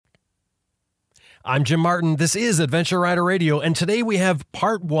I'm Jim Martin. This is Adventure Rider Radio, and today we have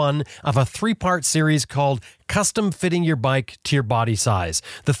part one of a three-part series called Custom Fitting Your Bike to Your Body Size.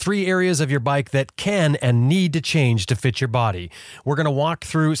 The three areas of your bike that can and need to change to fit your body. We're going to walk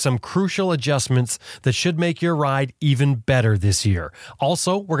through some crucial adjustments that should make your ride even better this year.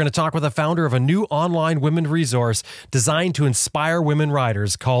 Also, we're going to talk with the founder of a new online women resource designed to inspire women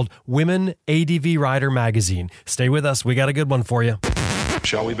riders called Women ADV Rider Magazine. Stay with us. We got a good one for you.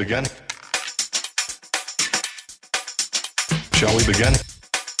 Shall we begin? Shall we begin?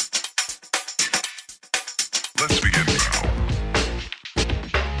 Let's begin now.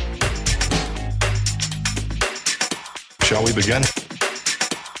 Shall we begin?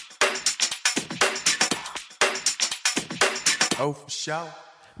 Oh, for sure.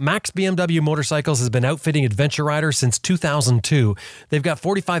 Max BMW Motorcycles has been outfitting adventure riders since 2002. They've got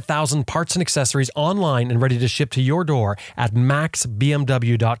 45,000 parts and accessories online and ready to ship to your door at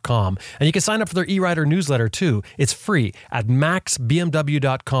maxbmw.com. And you can sign up for their e-rider newsletter too. It's free at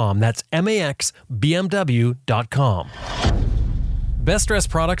maxbmw.com. That's maxbmw.com. Best Dressed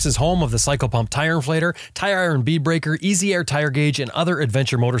Products is home of the Cycle Pump Tire Inflator, Tire Iron Bead Breaker, Easy Air Tire Gauge, and other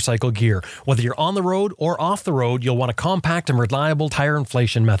adventure motorcycle gear. Whether you're on the road or off the road, you'll want a compact and reliable tire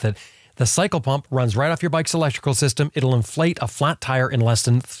inflation method. The Cycle Pump runs right off your bike's electrical system. It'll inflate a flat tire in less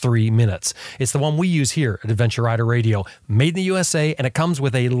than 3 minutes. It's the one we use here at Adventure Rider Radio. Made in the USA, and it comes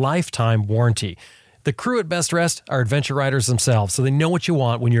with a lifetime warranty. The crew at Best Dressed are adventure riders themselves, so they know what you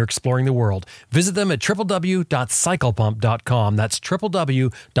want when you're exploring the world. Visit them at www.cyclepump.com. That's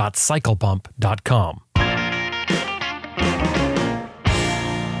www.cyclepump.com.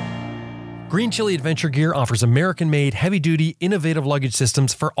 Green Chili Adventure Gear offers American-made, heavy-duty, innovative luggage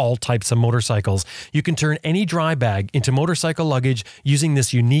systems for all types of motorcycles. You can turn any dry bag into motorcycle luggage using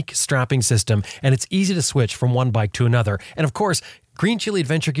this unique strapping system, and it's easy to switch from one bike to another. And of course, Green Chili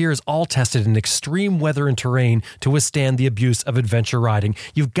Adventure Gear is all tested in extreme weather and terrain to withstand the abuse of adventure riding.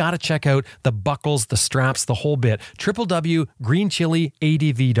 You've got to check out the buckles, the straps, the whole bit.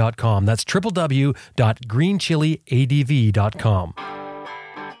 www.greenchiliadv.com. That's www.greenchiliadv.com.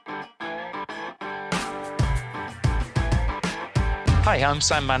 Hi, I'm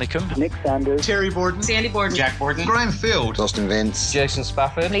Sam Manicum. Nick Sanders. Terry Borden. Sandy Borden. Jack Borden. Graham Field. Dustin Vince. Jason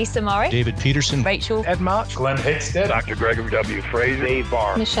Spafford. Lisa Murray. David Peterson. Rachel. Ed March. Glenn Hickstead. Dr. Gregory W. Fraser. Dave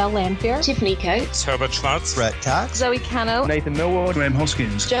Barr. Michelle Lanfear. Tiffany Coates. Herbert Schwartz. Brett Cox. Zoe Cano. Nathan Millward. Graham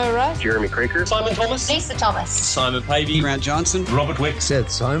Hoskins. Joe Rush. Jeremy Craker. Simon Thomas. Lisa Thomas. Simon Pavey. Grant Johnson. Robert Wick. Seth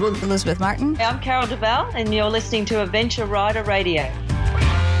Simon. Elizabeth Martin. I'm Carol DeVal, and you're listening to Adventure Rider Radio.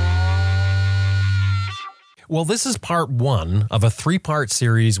 Well, this is part one of a three-part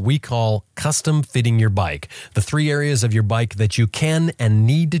series we call Custom Fitting Your Bike, the three areas of your bike that you can and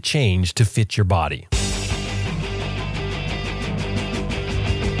need to change to fit your body.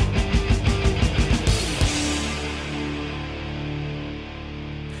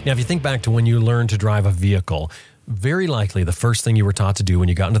 Now, if you think back to when you learned to drive a vehicle, very likely the first thing you were taught to do when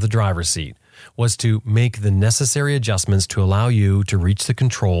you got into the driver's seat was to make the necessary adjustments to allow you to reach the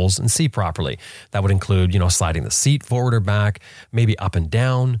controls and see properly. That would include, sliding the seat forward or back, maybe up and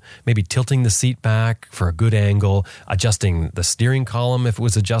down, maybe tilting the seat back for a good angle, adjusting the steering column if it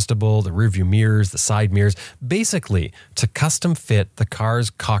was adjustable, the rearview mirrors, the side mirrors, basically to custom fit the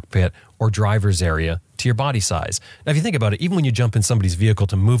car's cockpit or driver's area to your body size. Now, if you think about it, even when you jump in somebody's vehicle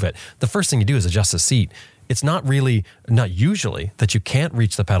to move it, the first thing you do is adjust the seat. It's not usually that you can't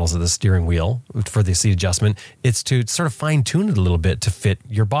reach the pedals of the steering wheel for the seat adjustment. It's to sort of fine tune it a little bit to fit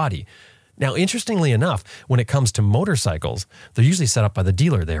your body. Now, interestingly enough, when it comes to motorcycles, they're usually set up by the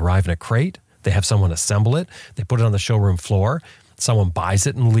dealer. They arrive in a crate, they have someone assemble it, they put it on the showroom floor, someone buys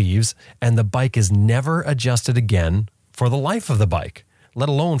it and leaves, and the bike is never adjusted again for the life of the bike, let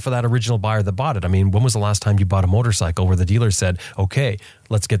alone for that original buyer that bought it. I mean, when was the last time you bought a motorcycle where the dealer said, okay,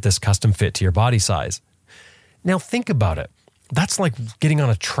 let's get this custom fit to your body size? Now think about it. That's like getting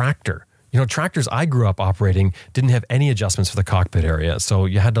on a tractor. Tractors I grew up operating didn't have any adjustments for the cockpit area, so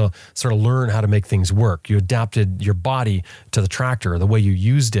you had to sort of learn how to make things work. You adapted your body to the tractor, the way you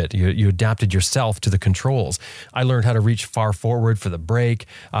used it. You adapted yourself to the controls. I learned how to reach far forward for the brake,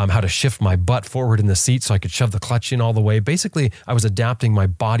 how to shift my butt forward in the seat so I could shove the clutch in all the way. Basically, I was adapting my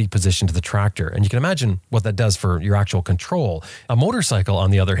body position to the tractor, and you can imagine what that does for your actual control. A motorcycle,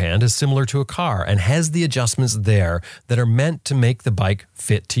 on the other hand, is similar to a car and has the adjustments there that are meant to make the bike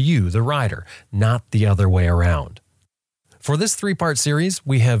fit to you, the rider, not the other way around. For this three-part series,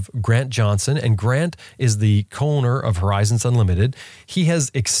 we have Grant Johnson, and Grant is the co-owner of Horizons Unlimited. He has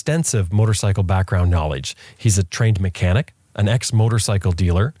extensive motorcycle background knowledge. He's a trained mechanic, an ex-motorcycle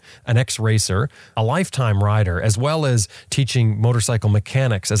dealer, an ex-racer, a lifetime rider, as well as teaching motorcycle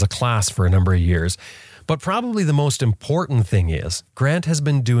mechanics as a class for a number of years. But probably the most important thing is Grant has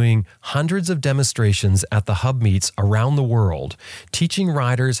been doing hundreds of demonstrations at the hub meets around the world, teaching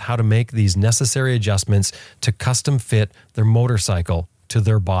riders how to make these necessary adjustments to custom fit their motorcycle to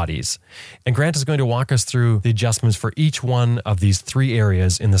their bodies. And Grant is going to walk us through the adjustments for each one of these three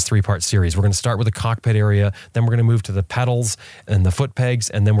areas in this three-part series. We're going to start with the cockpit area, then we're going to move to the pedals and the foot pegs,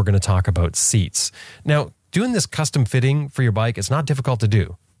 and then we're going to talk about seats. Now, doing this custom fitting for your bike, it's not difficult to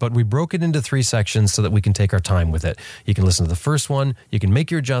do, but we broke it into three sections so that we can take our time with it. You can listen to the first one, you can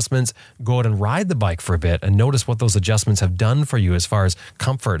make your adjustments, go out and ride the bike for a bit and notice what those adjustments have done for you as far as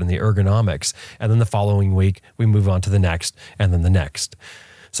comfort and the ergonomics. And then the following week, we move on to the next and then the next.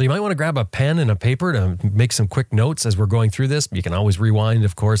 So you might want to grab a pen and a paper to make some quick notes as we're going through this. You can always rewind,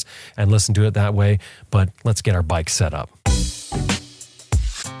 of course, and listen to it that way, but let's get our bike set up.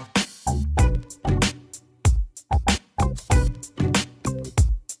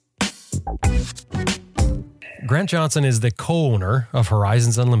 Grant Johnson is the co-owner of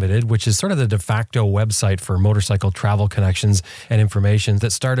Horizons Unlimited, which is sort of the de facto website for motorcycle travel connections and information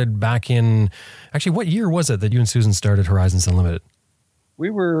that started back in, actually, what year was it that you and Susan started Horizons Unlimited? We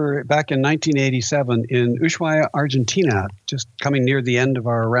were back in 1987 in Ushuaia, Argentina, just coming near the end of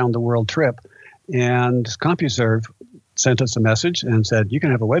our around-the-world trip. And CompuServe sent us a message and said, you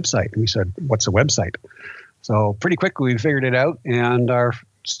can have a website. And we said, what's a website? So pretty quickly we figured it out, and our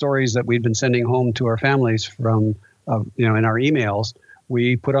stories that we'd been sending home to our families from, in our emails,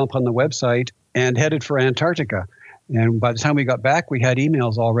 we put up on the website and headed for Antarctica. And by the time we got back, we had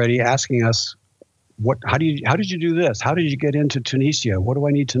emails already asking us, how did you do this? How did you get into Tunisia? What do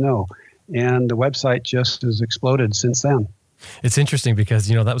I need to know? And the website just has exploded since then. It's interesting because,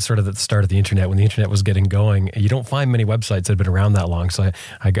 that was sort of the start of the internet when the internet was getting going. You don't find many websites that have been around that long. So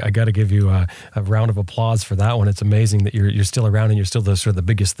I got to give you a round of applause for that one. It's amazing that you're still around and you're still sort of the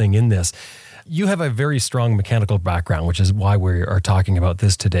biggest thing in this. You have a very strong mechanical background, which is why we are talking about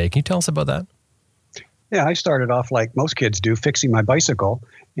this today. Can you tell us about that? Yeah, I started off like most kids do, fixing my bicycle,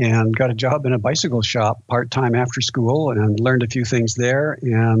 and got a job in a bicycle shop part-time after school and learned a few things there.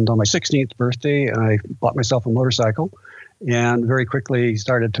 And on my 16th birthday, I bought myself a motorcycle. And very quickly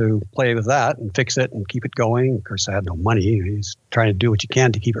started to play with that and fix it and keep it going. Of course, I had no money. He's trying to do what you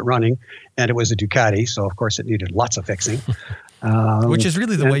can to keep it running. And it was a Ducati, so of course it needed lots of fixing. Which is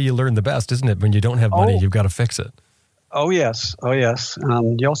really the way you learn the best, isn't it? When you don't have money, you've got to fix it. Oh, yes.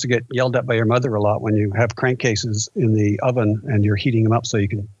 You also get yelled at by your mother a lot when you have crankcases in the oven and you're heating them up so you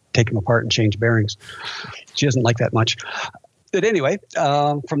can take them apart and change bearings. She doesn't like that much. But anyway,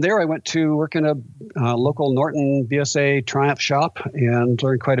 from there I went to work in a local Norton BSA Triumph shop and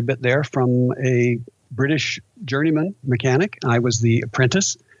learned quite a bit there from a British journeyman mechanic. I was the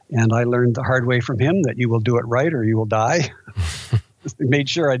apprentice, and I learned the hard way from him that you will do it right or you will die. Made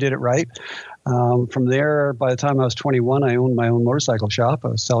sure I did it right. From there, by the time I was 21, I owned my own motorcycle shop. I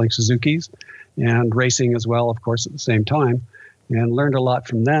was selling Suzukis and racing as well, of course, at the same time, and learned a lot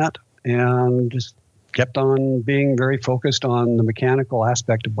from that and just kept on being very focused on the mechanical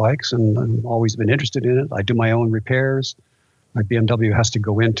aspect of bikes, and I've always been interested in it. I do my own repairs. My BMW has to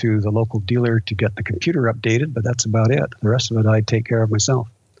go into the local dealer to get the computer updated, but that's about it. The rest of it I take care of myself.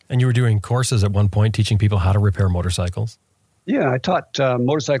 And you were doing courses at one point teaching people how to repair motorcycles? Yeah, I taught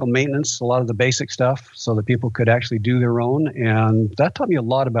motorcycle maintenance, a lot of the basic stuff, so that people could actually do their own. And that taught me a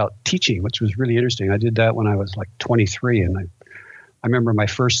lot about teaching, which was really interesting. I did that when I was like 23, and I remember my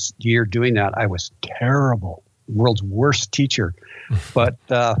first year doing that. I was terrible, world's worst teacher, but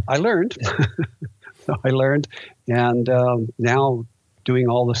I learned. And now doing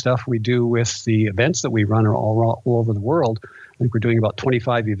all the stuff we do with the events that we run are all over the world. I think we're doing about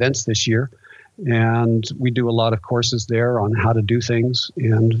 25 events this year, and we do a lot of courses there on how to do things,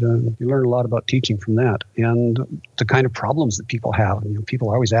 and you learn a lot about teaching from that and the kind of problems that people have.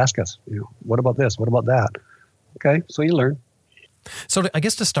 People always ask us, what about this? What about that? Okay, so you learn. So I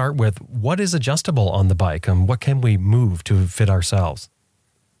guess to start with, what is adjustable on the bike and what can we move to fit ourselves?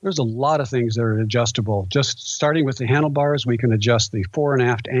 There's a lot of things that are adjustable. Just starting with the handlebars, we can adjust the fore and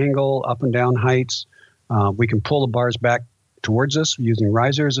aft angle, up and down heights. We can pull the bars back towards us using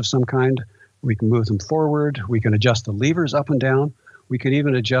risers of some kind. We can move them forward. We can adjust the levers up and down. We can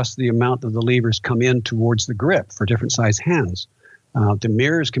even adjust the amount that the levers come in towards the grip for different size hands. The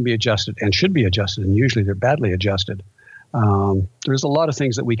mirrors can be adjusted and should be adjusted, and usually they're badly adjusted. There's a lot of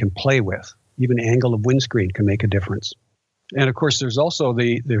things that we can play with. Even angle of windscreen can make a difference. And of course, there's also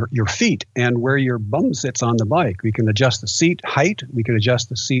your feet and where your bum sits on the bike. We can adjust the seat height. We can adjust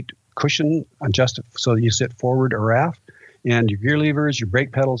the seat cushion, adjust it so that you sit forward or aft. And your gear levers, your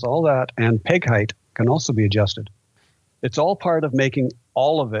brake pedals, all that, and peg height can also be adjusted. It's all part of making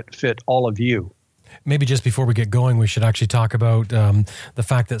all of it fit all of you. Maybe just before we get going, we should actually talk about the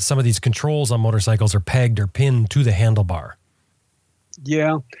fact that some of these controls on motorcycles are pegged or pinned to the handlebar.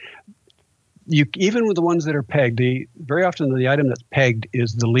 Yeah. Even with the ones that are pegged, very often the item that's pegged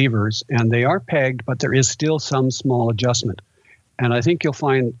is the levers, and they are pegged, but there is still some small adjustment. And I think you'll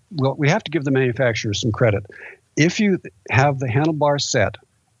find, well, we have to give the manufacturer some credit. If you have the handlebar set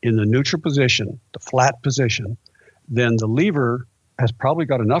in the neutral position, the flat position, then the lever has probably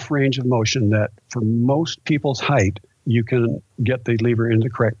got enough range of motion that for most people's height, you can get the lever in the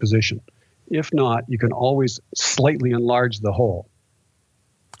correct position. If not, you can always slightly enlarge the hole.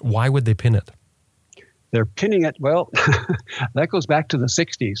 Why would they pin it? They're pinning it, well, that goes back to the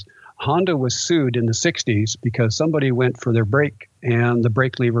 60s. Honda was sued in the 60s because somebody went for their brake and the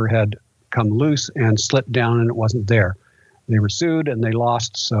brake lever had come loose and slipped down and it wasn't there. They were sued and they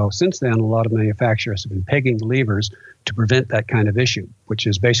lost. So since then, a lot of manufacturers have been pegging the levers to prevent that kind of issue, which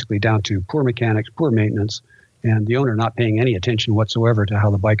is basically down to poor mechanics, poor maintenance, and the owner not paying any attention whatsoever to how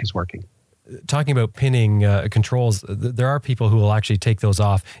the bike is working. Talking about pinning controls, there are people who will actually take those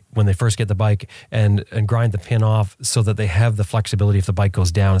off when they first get the bike and grind the pin off so that they have the flexibility if the bike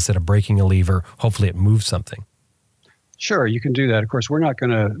goes down. Instead of breaking a lever, hopefully it moves something. Sure, you can do that. Of course, we're not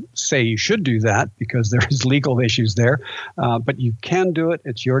going to say you should do that because there is legal issues there, but you can do it.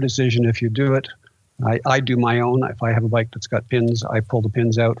 It's your decision if you do it. I do my own. If I have a bike that's got pins, I pull the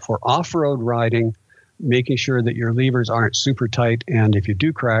pins out. For off-road riding, making sure that your levers aren't super tight, and if you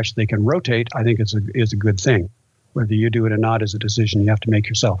do crash, they can rotate, I think is a good thing. Whether you do it or not is a decision you have to make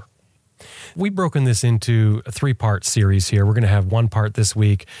yourself. We've broken this into a 3-part series here. We're going to have one part this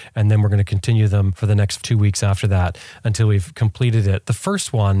week, and then we're going to continue them for the next 2 weeks after that until we've completed it. The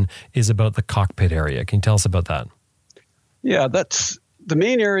first one is about the cockpit area. Can you tell us about that? Yeah, that's the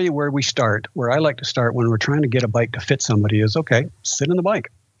main area where we start, where I like to start when we're trying to get a bike to fit somebody is, okay, sit in the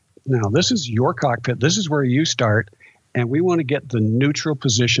bike. Now, this is your cockpit. This is where you start, and we want to get the neutral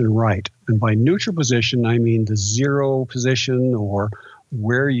position right. And by neutral position, I mean the zero position or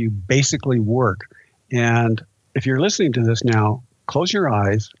where you basically work. And if you're listening to this now, close your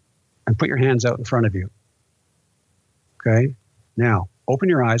eyes and put your hands out in front of you. Okay? Now, open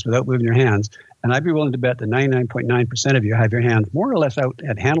your eyes without moving your hands, and I'd be willing to bet that 99.9% of you have your hands more or less out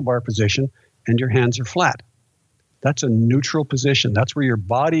at handlebar position, and your hands are flat. That's a neutral position. That's where your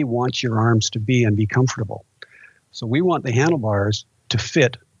body wants your arms to be and be comfortable. So we want the handlebars to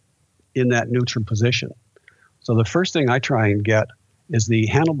fit in that neutral position. So the first thing I try and get is the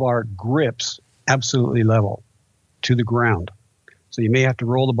handlebar grips absolutely level to the ground. So you may have to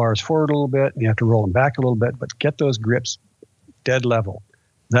roll the bars forward a little bit, and you have to roll them back a little bit, but get those grips dead level.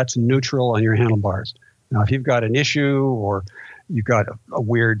 That's neutral on your handlebars. Now, if you've got an issue or you've got a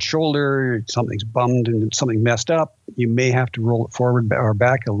weird shoulder, something's bummed and something messed up, you may have to roll it forward or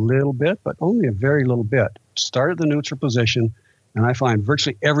back a little bit, but only a very little bit. Start at the neutral position, and I find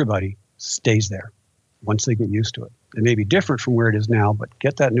virtually everybody stays there once they get used to it. It may be different from where it is now, but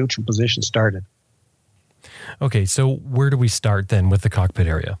get that neutral position started. Okay, so where do we start then with the cockpit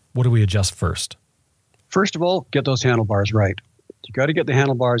area? What do we adjust first? First of all, get those handlebars right. You got to get the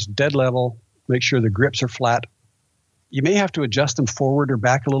handlebars dead level, make sure the grips are flat. You may have to adjust them forward or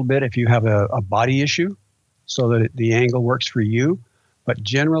back a little bit if you have a body issue so that the angle works for you. But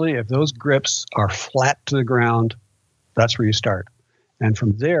generally, if those grips are flat to the ground, that's where you start. And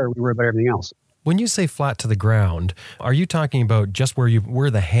from there, we worry about everything else. When you say flat to the ground, are you talking about just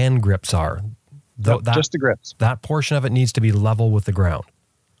where the hand grips are? Just the grips. That portion of it needs to be level with the ground.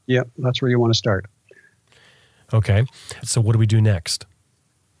 Yep, that's where you want to start. Okay, so what do we do next?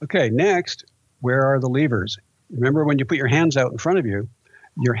 Okay, next, where are the levers? Remember when you put your hands out in front of you,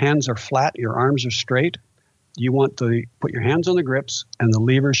 your hands are flat, your arms are straight. You want to put your hands on the grips, and the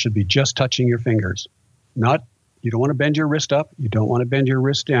levers should be just touching your fingers. You don't want to bend your wrist up. You don't want to bend your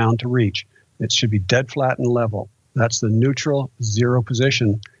wrist down to reach. It should be dead flat and level. That's the neutral zero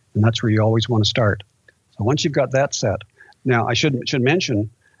position, and that's where you always want to start. So once you've got that set, now I should mention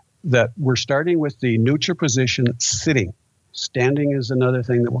that we're starting with the neutral position sitting. Standing is another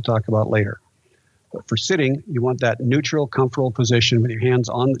thing that we'll talk about later. But for sitting, you want that neutral, comfortable position with your hands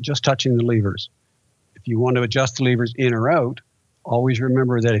on, just touching the levers. If you want to adjust the levers in or out, always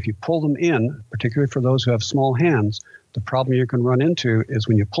remember that if you pull them in, particularly for those who have small hands, the problem you can run into is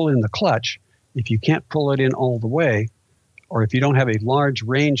when you pull in the clutch, if you can't pull it in all the way, or if you don't have a large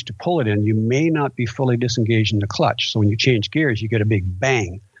range to pull it in, you may not be fully disengaged in the clutch. So when you change gears, you get a big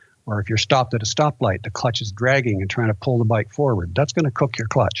bang. Or if you're stopped at a stoplight, the clutch is dragging and trying to pull the bike forward. That's going to cook your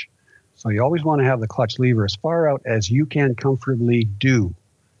clutch. So you always want to have the clutch lever as far out as you can comfortably do.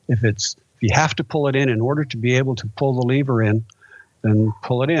 If you have to pull it in order to be able to pull the lever in, then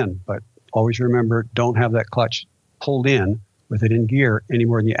pull it in. But always remember, don't have that clutch pulled in with it in gear any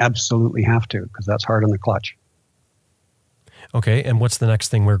more than you absolutely have to, because that's hard on the clutch. Okay, and what's the next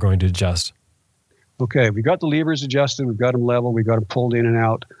thing we're going to adjust? Okay, we got the levers adjusted, we've got them level, we've got them pulled in and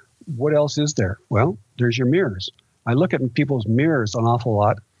out. What else is there? Well, there's your mirrors. I look at people's mirrors an awful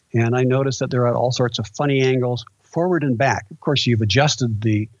lot, and I notice that they're at all sorts of funny angles, forward and back. Of course, you've adjusted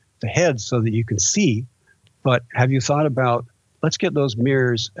the head so that you can see, but have you thought about, let's get those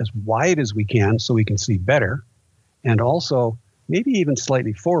mirrors as wide as we can so we can see better, and also maybe even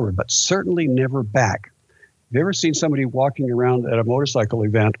slightly forward, but certainly never back. Have you ever seen somebody walking around at a motorcycle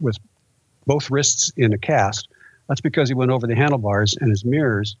event with both wrists in a cast? That's because he went over the handlebars and his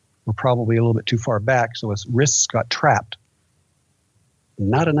mirrors were probably a little bit too far back, so his wrists got trapped.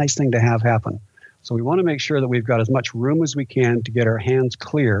 Not a nice thing to have happen. So we want to make sure that we've got as much room as we can to get our hands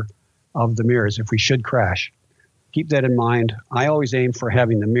clear of the mirrors if we should crash. Keep that in mind. I always aim for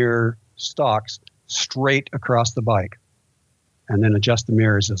having the mirror stalks straight across the bike, and then adjust the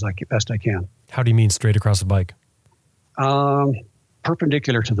mirrors as best I can. How do you mean straight across the bike?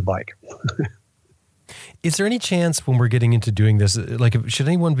 Perpendicular to the bike. Is there any chance when we're getting into doing this, like should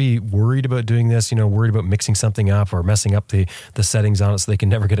anyone be worried about doing this, worried about mixing something up or messing up the settings on it so they can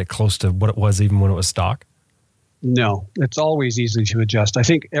never get it close to what it was even when it was stock? No, it's always easy to adjust. I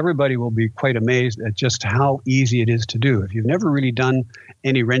think everybody will be quite amazed at just how easy it is to do. If you've never really done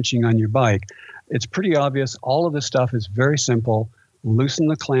any wrenching on your bike, it's pretty obvious. All of this stuff is very simple. Loosen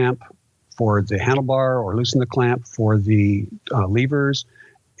the clamp for the handlebar or loosen the clamp for the levers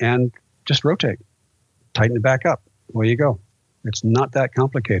and just rotate. Tighten it back up. Away you go. It's not that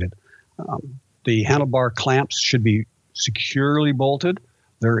complicated. The handlebar clamps should be securely bolted.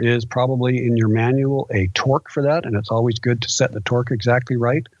 There is probably in your manual a torque for that, and it's always good to set the torque exactly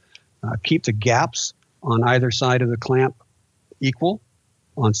right. Keep the gaps on either side of the clamp equal.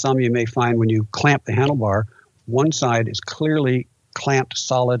 On some, you may find when you clamp the handlebar, one side is clearly clamped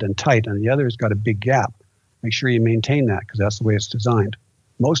solid and tight, and the other has got a big gap. Make sure you maintain that because that's the way it's designed.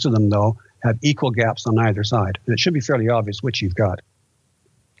 Most of them, though, have equal gaps on either side, and it should be fairly obvious which you've got.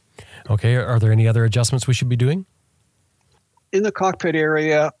 Okay, are there any other adjustments we should be doing? In the cockpit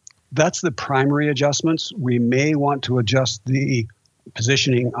area, that's the primary adjustments. We may want to adjust the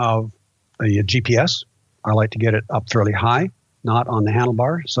positioning of a GPS. I like to get it up fairly high, not on the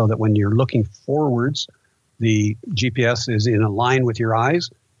handlebar, so that when you're looking forwards, the GPS is in a line with your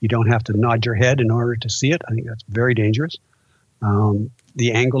eyes. You don't have to nod your head in order to see it. I think that's very dangerous.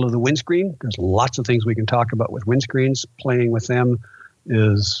 The angle of the windscreen, there's lots of things we can talk about with windscreens. Playing with them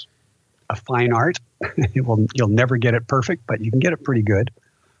is a fine art. You'll never get it perfect, but you can get it pretty good.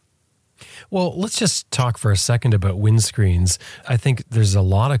 Well, let's just talk for a second about windscreens. I think there's a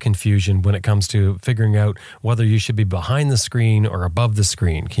lot of confusion when it comes to figuring out whether you should be behind the screen or above the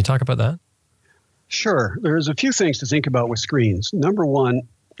screen. Can you talk about that? Sure. There's a few things to think about with screens. Number one,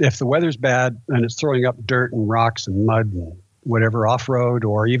 if the weather's bad and it's throwing up dirt and rocks and mud and whatever off-road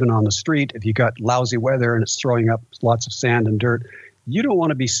or even on the street, if you got lousy weather and it's throwing up lots of sand and dirt, you don't want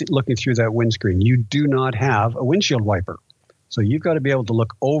to be looking through that windscreen. You do not have a windshield wiper. So you've got to be able to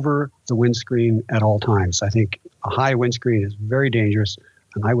look over the windscreen at all times. I think a high windscreen is very dangerous,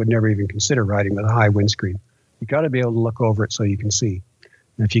 and I would never even consider riding with a high windscreen. You've got to be able to look over it so you can see.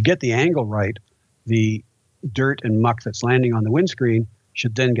 And if you get the angle right, the dirt and muck that's landing on the windscreen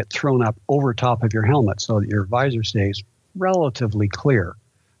should then get thrown up over top of your helmet so that your visor stays relatively clear.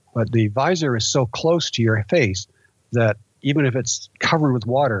 But the visor is so close to your face that even if it's covered with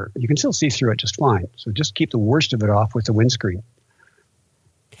water, you can still see through it just fine. So just keep the worst of it off with the windscreen.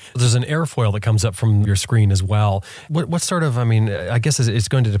 There's an airfoil that comes up from your screen as well. What sort of, I guess it's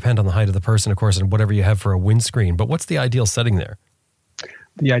going to depend on the height of the person, of course, and whatever you have for a windscreen, but what's the ideal setting there?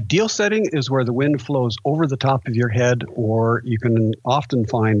 The ideal setting is where the wind flows over the top of your head, or you can often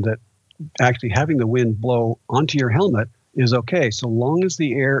find that actually having the wind blow onto your helmet is okay, so long as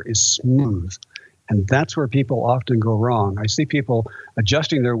the air is smooth. And that's where people often go wrong. I see people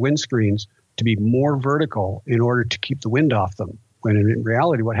adjusting their windscreens to be more vertical in order to keep the wind off them. When in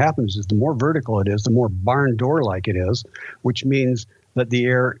reality, what happens is the more vertical it is, the more barn door-like it is, which means that the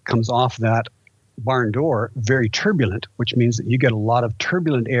air comes off that barn door very turbulent, which means that you get a lot of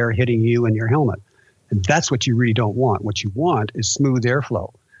turbulent air hitting you and your helmet. And that's what you really don't want. What you want is smooth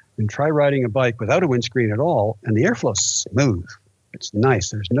airflow. And try riding a bike without a windscreen at all, and the airflow is smooth. It's nice.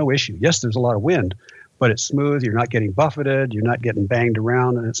 There's no issue. Yes, there's a lot of wind, but it's smooth. You're not getting buffeted. You're not getting banged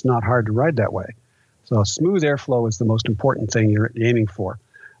around, and it's not hard to ride that way. So smooth airflow is the most important thing you're aiming for.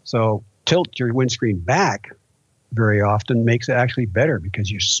 So tilt your windscreen back very often makes it actually better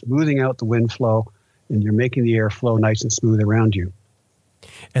because you're smoothing out the wind flow and you're making the air flow nice and smooth around you.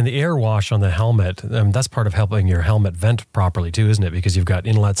 And the air wash on the helmet, that's part of helping your helmet vent properly too, isn't it? Because you've got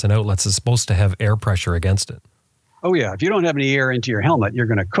inlets and outlets. It's supposed to have air pressure against it. Oh, yeah. If you don't have any air into your helmet, you're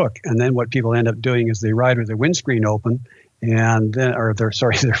going to cook. And then what people end up doing is they ride with their windscreen open and then, their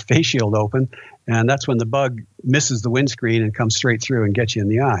face shield open. And that's when the bug misses the windscreen and comes straight through and gets you in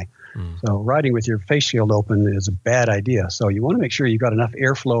the eye. So riding with your face shield open is a bad idea. So you want to make sure you've got enough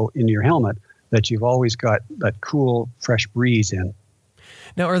airflow in your helmet that you've always got that cool, fresh breeze in.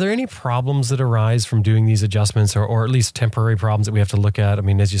 Now, are there any problems that arise from doing these adjustments or at least temporary problems that we have to look at? I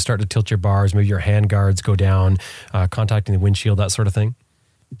mean, as you start to tilt your bars, maybe your hand guards go down, contacting the windshield, that sort of thing?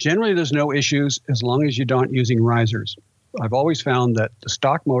 Generally, there's no issues as long as you don't using risers. I've always found that the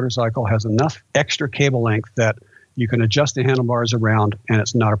stock motorcycle has enough extra cable length that you can adjust the handlebars around and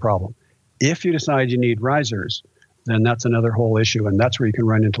it's not a problem. If you decide you need risers, then that's another whole issue, and that's where you can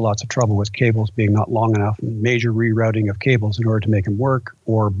run into lots of trouble with cables being not long enough, and major rerouting of cables in order to make them work,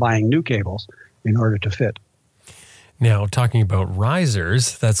 or buying new cables in order to fit. Now, talking about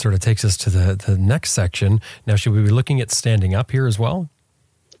risers, that sort of takes us to the next section. Now, should we be looking at standing up here as well?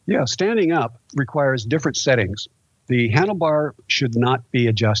 Yeah, standing up requires different settings. The handlebar should not be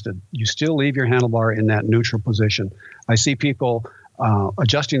adjusted. You still leave your handlebar in that neutral position. I see people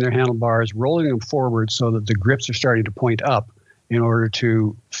adjusting their handlebars, rolling them forward so that the grips are starting to point up in order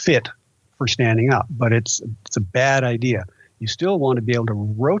to fit for standing up. But it's a bad idea. You still want to be able to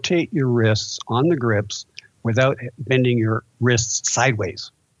rotate your wrists on the grips without bending your wrists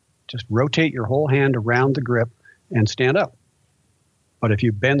sideways. Just rotate your whole hand around the grip and stand up. But if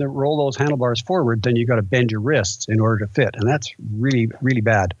you roll those handlebars forward, then you've got to bend your wrists in order to fit. And that's really, really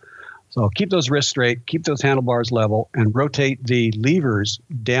bad. So keep those wrists straight, keep those handlebars level, and rotate the levers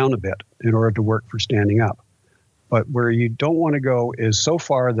down a bit in order to work for standing up. But where you don't want to go is so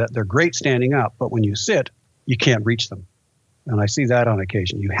far that they're great standing up, but when you sit, you can't reach them. And I see that on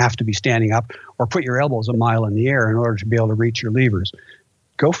occasion. You have to be standing up or put your elbows a mile in the air in order to be able to reach your levers.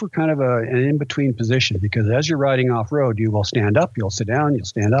 Go for kind of an in-between position, because as you're riding off-road, you will stand up, you'll sit down, you'll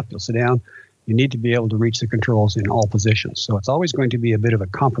stand up, you'll sit down. You need to be able to reach the controls in all positions. So it's always going to be a bit of a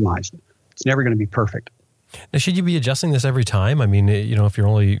compromise. It's never going to be perfect. Now, should you be adjusting this every time? I mean, if you're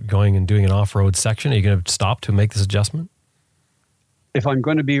only going and doing an off-road section, are you going to stop to make this adjustment? If I'm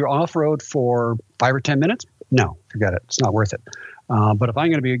going to be off-road for 5 or 10 minutes, no, forget it. It's not worth it. But if I'm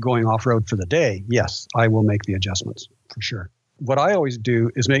going to be going off-road for the day, yes, I will make the adjustments for sure. What I always do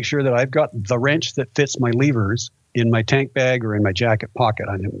is make sure that I've got the wrench that fits my levers in my tank bag or in my jacket pocket.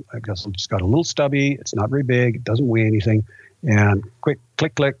 I've just got a little stubby. It's not very big. It doesn't weigh anything. And quick,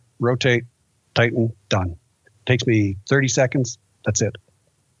 click, click, rotate, tighten, done. Takes me 30 seconds. That's it.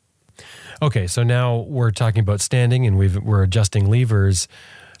 Okay, so now we're talking about standing and we're adjusting levers.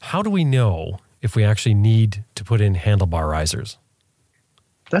 How do we know if we actually need to put in handlebar risers?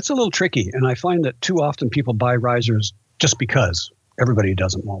 That's a little tricky. And I find that too often people buy risers just because. Everybody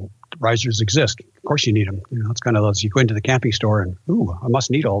does them. Well, risers exist. Of course you need them. It's kind of those, you go into the camping store and, I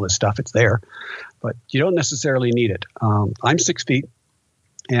must need all this stuff. It's there. But you don't necessarily need it. I'm 6 feet,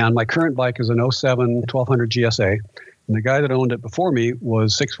 and my current bike is an 07 1200 GSA. And the guy that owned it before me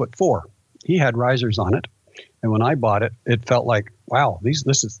was 6'4". He had risers on it. And when I bought it, it felt like, wow, these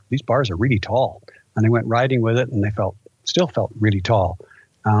bars are really tall. And I went riding with it, and they still felt really tall.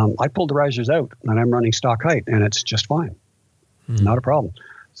 I pulled the risers out, and I'm running stock height, and it's just fine. Not a problem.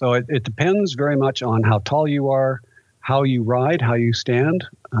 So it depends very much on how tall you are, how you ride, how you stand,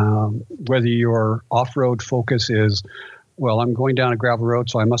 whether your off-road focus is, well, I'm going down a gravel road,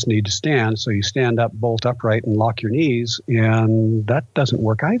 so I must need to stand. So you stand up, bolt upright, and lock your knees, and that doesn't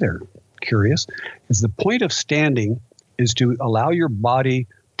work either. Curious. Because the point of standing is to allow your body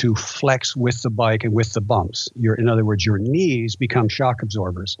to flex with the bike and with the bumps. In other words, your knees become shock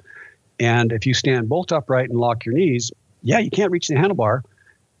absorbers. And if you stand bolt upright and lock your knees, you can't reach the handlebar,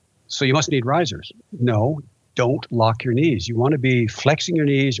 so you must need risers. No, don't lock your knees. You want to be flexing your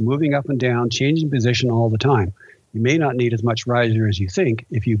knees, moving up and down, changing position all the time. You may not need as much riser as you think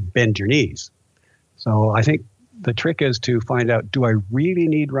if you bend your knees. So I think the trick is to find out, do I really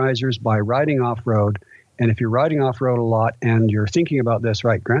need risers by riding off-road? And if you're riding off-road a lot and you're thinking about this,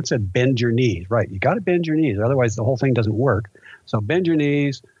 right, Grant said bend your knees. Right, you got to bend your knees, otherwise the whole thing doesn't work. So bend your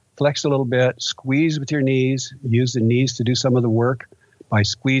knees, flex a little bit, squeeze with your knees, use the knees to do some of the work by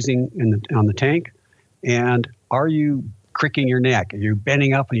squeezing on the tank. And are you cricking your neck? Are you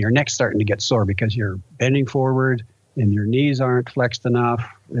bending up and your neck's starting to get sore because you're bending forward and your knees aren't flexed enough?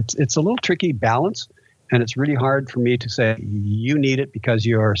 It's a little tricky balance. And it's really hard for me to say, you need it because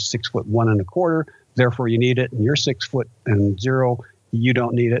you're 6'1" and a quarter, therefore you need it, and you're 6'0", you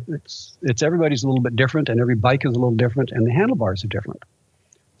don't need it. It's everybody's a little bit different, and every bike is a little different, and the handlebars are different.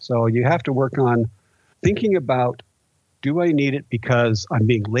 So you have to work on thinking about, do I need it because I'm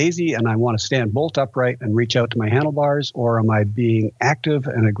being lazy and I want to stand bolt upright and reach out to my handlebars, or am I being active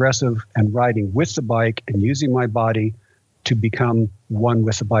and aggressive and riding with the bike and using my body to become one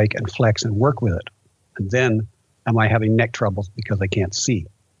with the bike and flex and work with it? And then am I having neck troubles because I can't see?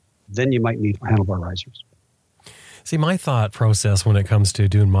 Then you might need handlebar risers. See, my thought process when it comes to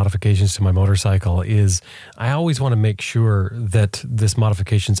doing modifications to my motorcycle is I always want to make sure that this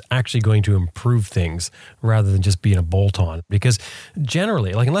modification is actually going to improve things rather than just being a bolt-on. Because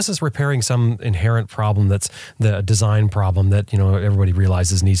generally, like unless it's repairing some inherent problem that's the design problem that, you know, everybody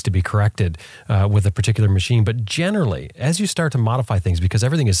realizes needs to be corrected with a particular machine. But generally, as you start to modify things, because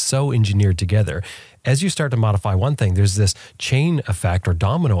everything is so engineered together, as you start to modify one thing, there's this chain effect or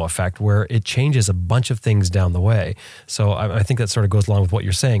domino effect where it changes a bunch of things down the way. So I think that sort of goes along with what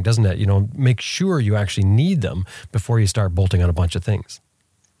you're saying, doesn't it? You know, make sure you actually need them before you start bolting on a bunch of things.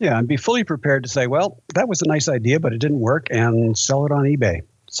 Yeah, and be fully prepared to say, well, that was a nice idea, but it didn't work, and sell it on eBay.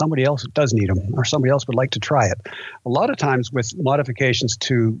 Somebody else does need them, or somebody else would like to try it. A lot of times with modifications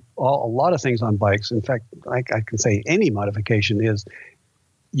to a lot of things on bikes, in fact, I can say any modification is,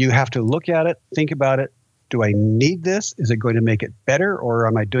 you have to look at it, think about it. Do I need this? Is it going to make it better, or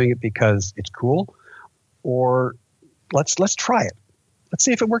am I doing it because it's cool? Or let's try it. Let's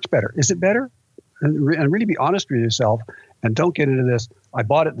see if it works better. Is it better? And really be honest with yourself, and don't get into this, I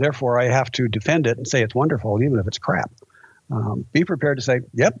bought it, therefore I have to defend it and say it's wonderful, even if it's crap. Be prepared to say,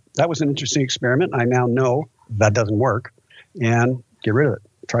 yep, that was an interesting experiment. I now know that doesn't work, and get rid of it.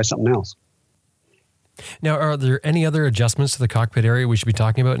 Try something else. Now, are there any other adjustments to the cockpit area we should be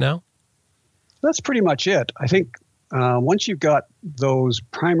talking about now? That's pretty much it. I think once you've got those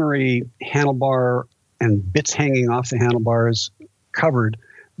primary handlebar and bits hanging off the handlebars covered,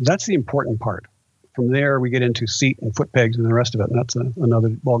 that's the important part. From there, we get into seat and foot pegs and the rest of it, and that's another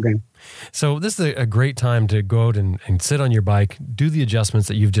ballgame. So this is a great time to go out and sit on your bike, do the adjustments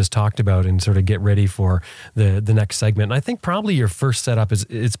that you've just talked about, and sort of get ready for the next segment. And I think probably your first setup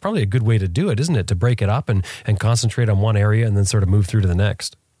it's probably a good way to do it, isn't it? To break it up and concentrate on one area and then sort of move through to the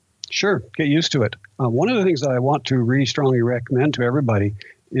next. Sure, get used to it. One of the things that I want to really strongly recommend to everybody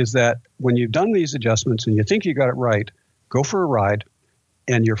is that when you've done these adjustments and you think you got it right, go for a ride.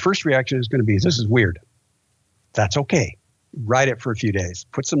 And your first reaction is going to be, this is weird. That's okay. Ride it for a few days.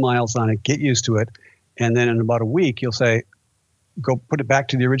 Put some miles on it. Get used to it. And then in about a week, you'll say, go put it back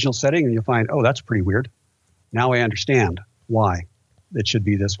to the original setting, and you'll find, oh, that's pretty weird. Now I understand why it should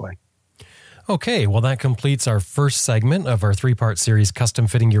be this way. Okay, well, that completes our first segment of our 3-part series, Custom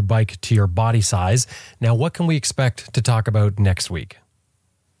Fitting Your Bike to Your Body Size. Now, what can we expect to talk about next week?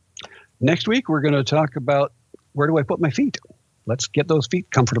 Next week, we're going to talk about, where do I put my feet? Let's get those feet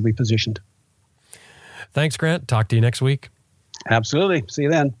comfortably positioned. Thanks, Grant. Talk to you next week. Absolutely. See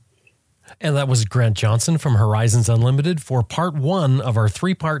you then. And that was Grant Johnson from Horizons Unlimited for part 1 of our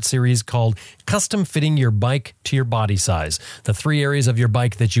 3-part series called Custom Fitting Your Bike to Your Body Size, the 3 areas of your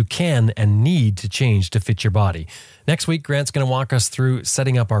bike that you can and need to change to fit your body. Next week, Grant's going to walk us through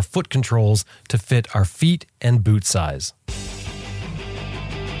setting up our foot controls to fit our feet and boot size.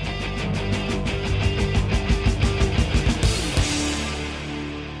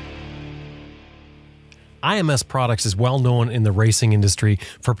 IMS Products is well known in the racing industry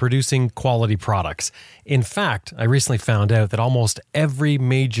for producing quality products. In fact, I recently found out that almost every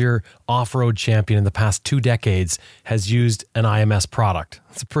major off-road champion in the past 2 decades has used an IMS product.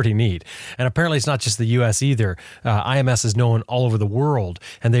 It's pretty neat. And apparently it's not just the US either. IMS is known all over the world,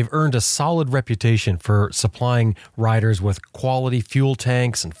 and they've earned a solid reputation for supplying riders with quality fuel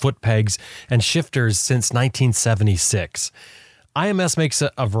tanks and foot pegs and shifters since 1976. IMS makes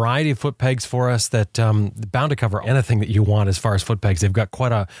a variety of foot pegs for us that bound to cover anything that you want as far as foot pegs. They've got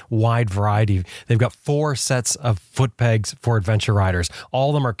quite a wide variety. They've got 4 sets of foot pegs for adventure riders. All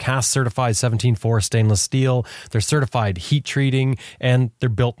of them are cast certified 17.4 stainless steel. They're certified heat treating, and they're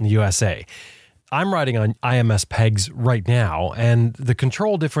built in the USA. I'm riding on IMS pegs right now, and the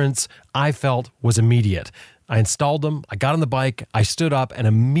control difference I felt was immediate. I installed them, I got on the bike, I stood up, and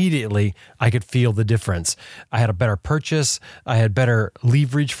immediately I could feel the difference. I had a better purchase, I had better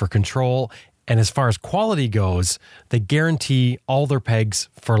leverage for control, and as far as quality goes, they guarantee all their pegs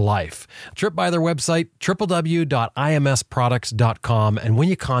for life. Trip by their website, www.imsproducts.com, and when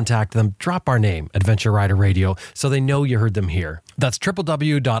you contact them, drop our name, Adventure Rider Radio, so they know you heard them here. That's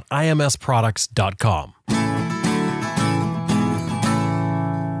www.imsproducts.com.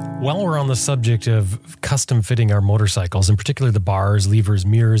 While we're on the subject of custom fitting our motorcycles, in particular the bars, levers,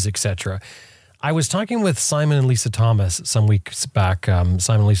 mirrors, etc., I was talking with Simon and Lisa Thomas some weeks back, Simon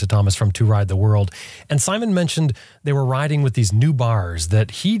and Lisa Thomas from To Ride the World, and Simon mentioned they were riding with these new bars that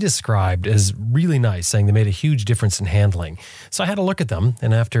he described as really nice, saying they made a huge difference in handling. So I had a look at them,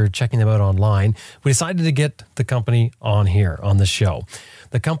 and after checking them out online, we decided to get the company on here, on the show.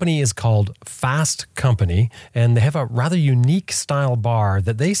 The company is called Fast Company, and they have a rather unique style bar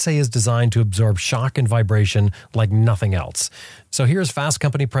that they say is designed to absorb shock and vibration like nothing else. So here's Fast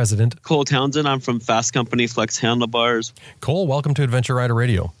Company President Cole Townsend. I'm from Fast Company Flex Handlebars. Cole, welcome to Adventure Rider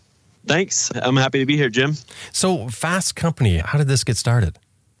Radio. Thanks. I'm happy to be here, Jim. So Fast Company, how did this get started?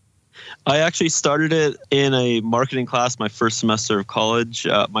 I actually started it in a marketing class my first semester of college.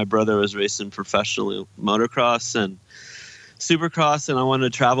 My brother was racing professional motocross and Supercross, and I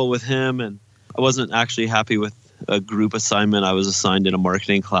wanted to travel with him, and I wasn't actually happy with a group assignment I was assigned in a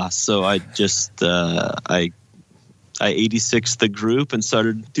marketing class. So I just I 86'd the group and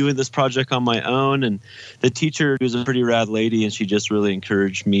started doing this project on my own. And the teacher was a pretty rad lady, and she just really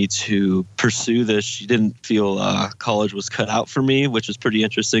encouraged me to pursue this. She didn't feel college was cut out for me, which is pretty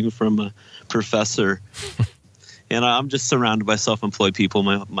interesting from a professor. And I'm just surrounded by self-employed people.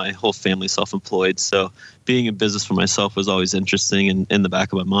 My whole family's self-employed. So being in business for myself was always interesting and in the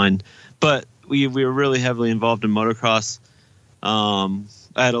back of my mind. But we were really heavily involved in motocross. I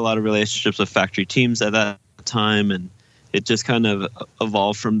had a lot of relationships with factory teams at that time, and it just kind of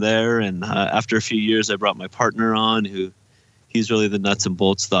evolved from there. And after a few years, I brought my partner on, he's really the nuts and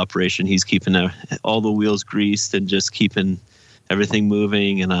bolts of the operation. He's keeping all the wheels greased and just keeping everything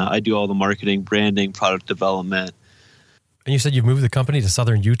moving. And I do all the marketing, branding, product development. And you said you've moved the company to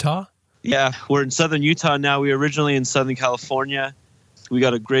Southern Utah? Yeah, we're in Southern Utah now. We were originally in Southern California. We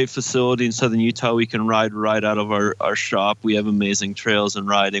got a great facility in Southern Utah. We can ride right out of our shop. We have amazing trails and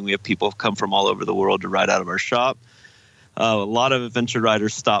riding. We have people come from all over the world to ride out of our shop. A lot of adventure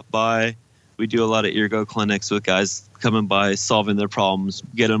riders stop by. We do a lot of ergo clinics with guys coming by, solving their problems,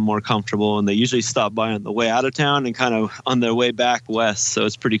 get them more comfortable. And they usually stop by on the way out of town and kind of on their way back west. So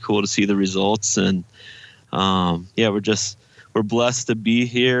it's pretty cool to see the results. And we're blessed to be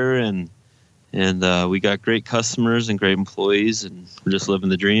here, and we got great customers and great employees, and we're just living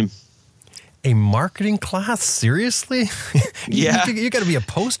the dream. A marketing class? Seriously? Yeah. You got to be a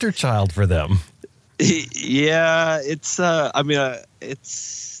poster child for them. Yeah, it's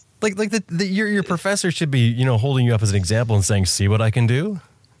like your professor should be, holding you up as an example and saying, "See what I can do."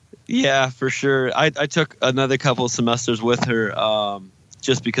 Yeah, for sure. I took another couple of semesters with her,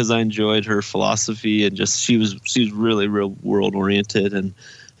 just because I enjoyed her philosophy, and just she was really real world oriented, and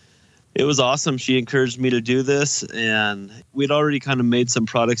it was awesome. She encouraged me to do this, and we'd already kind of made some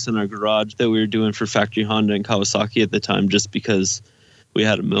products in our garage that we were doing for factory Honda and Kawasaki at the time, just because we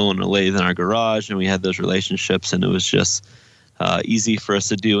had a mill and a lathe in our garage, and we had those relationships, and it was just easy for us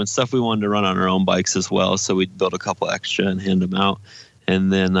to do, and stuff we wanted to run on our own bikes as well. So we'd build a couple extra and hand them out,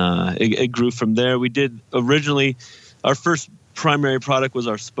 and then it grew from there. We did originally, our first primary product was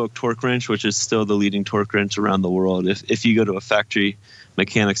our spoke torque wrench, which is still the leading torque wrench around the world. If you go to a factory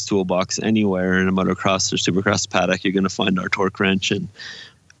mechanics toolbox anywhere in a motocross or supercross paddock, you're going to find our torque wrench. And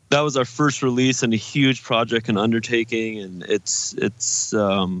that was our first release and a huge project and undertaking. And it's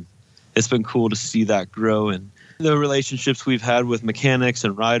been cool to see that grow. And the relationships we've had with mechanics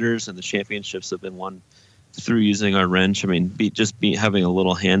and riders and the championships have been won through using our wrench. I mean, having a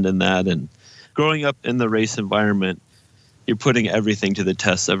little hand in that, and growing up in the race environment, you're putting everything to the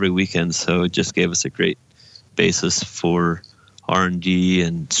test every weekend. So it just gave us a great basis for R&D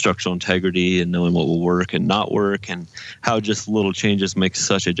and structural integrity and knowing what will work and not work, and how just little changes make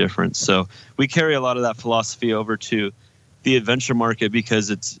such a difference. So we carry a lot of that philosophy over to the adventure market,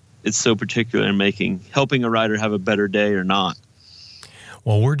 because it's so particular in helping a rider have a better day or not.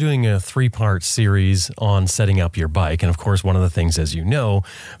 Well, we're doing a 3-part series on setting up your bike. And of course, one of the things, as you know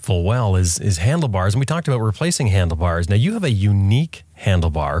full well, is handlebars. And we talked about replacing handlebars. Now, you have a unique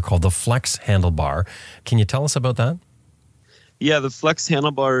handlebar called the Flex Handlebar. Can you tell us about that? Yeah, the Flex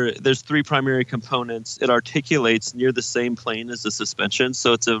Handlebar, there's 3 primary components. It articulates near the same plane as the suspension.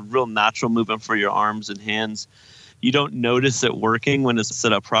 So it's a real natural movement for your arms and hands. You don't notice it working when it's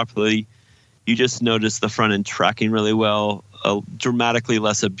set up properly. You just notice the front end tracking really well. Dramatically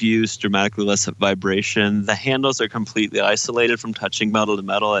less abuse, dramatically less vibration. The handles are completely isolated from touching metal to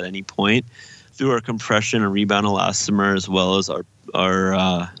metal at any point through our compression and rebound elastomer, as well as our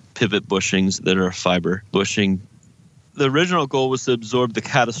pivot bushings that are fiber bushing. The original goal was to absorb the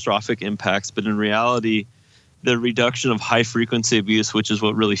catastrophic impacts, but in reality, the reduction of high frequency abuse, which is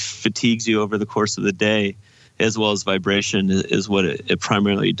what really fatigues you over the course of the day, as well as vibration is what it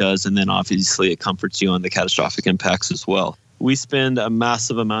primarily does. And then obviously it comforts you on the catastrophic impacts as well. We spend a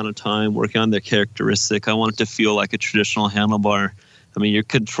massive amount of time working on their characteristic. I want it to feel like a traditional handlebar. I mean, your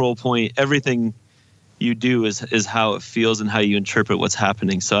control point, everything you do is how it feels and how you interpret what's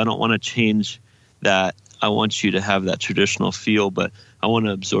happening. So I don't want to change that. I want you to have that traditional feel, but I want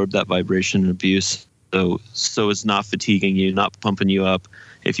to absorb that vibration and abuse. So it's not fatiguing you, not pumping you up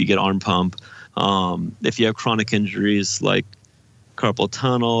if you get arm pump. If you have chronic injuries like carpal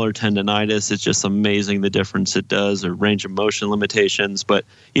tunnel or tendonitis, it's just amazing the difference it does, or range of motion limitations. But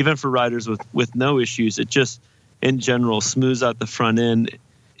even for riders with no issues, it just, in general, smooths out the front end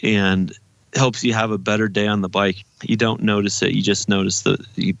and helps you have a better day on the bike. You don't notice it. You just notice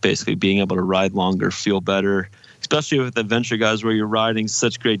you basically being able to ride longer, feel better, especially with adventure guys where you're riding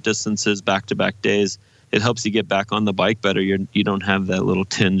such great distances back-to-back days. It helps you get back on the bike better. You don't have that little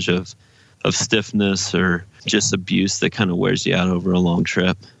tinge of stiffness or just abuse that kind of wears you out over a long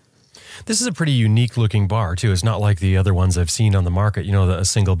trip. This is a pretty unique looking bar too. It's not like the other ones I've seen on the market, a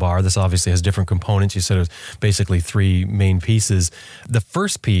single bar. This obviously has different components. You said it was basically 3 main pieces. The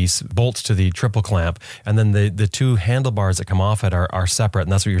first piece bolts to the triple clamp, and then the 2 handlebars that come off it are separate,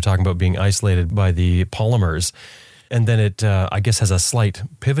 and that's what you're talking about, being isolated by the polymers. And then it, I guess, has a slight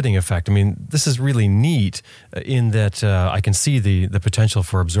pivoting effect. I mean, this is really neat in that I can see the potential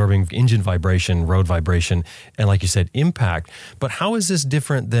for absorbing engine vibration, road vibration, and like you said, impact. But how is this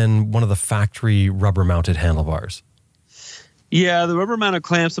different than one of the factory rubber-mounted handlebars? Yeah, the rubber-mounted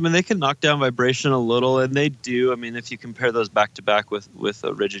clamps, I mean, they can knock down vibration a little, and they do. I mean, if you compare those back-to-back with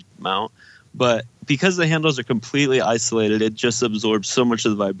a rigid mount. But because the handles are completely isolated, it just absorbs so much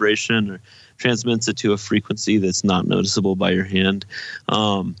of the vibration or transmits it to a frequency that's not noticeable by your hand.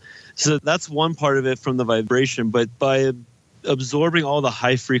 So that's one part of it from the vibration. But by absorbing all the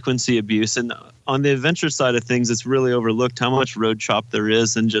high-frequency abuse, and on the adventure side of things, it's really overlooked how much road chop there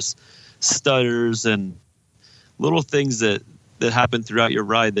is and just stutters and little things that happen throughout your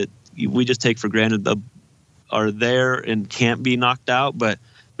ride that we just take for granted are there and can't be knocked out. But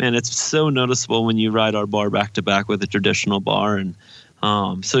man, it's so noticeable when you ride our bar back to back with a traditional bar. And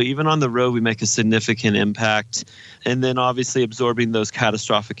so even on the road, we make a significant impact. And then obviously absorbing those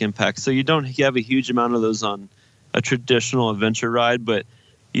catastrophic impacts. So you have a huge amount of those on a traditional adventure ride. But,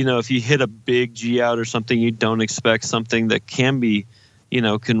 if you hit a big G out or something you don't expect, something that can be,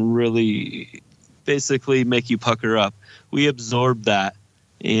 can really basically make you pucker up. We absorb that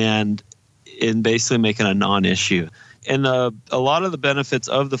and basically make it a non-issue. And a lot of the benefits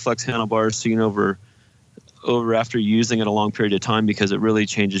of the flex handlebars seen over after using it a long period of time, because it really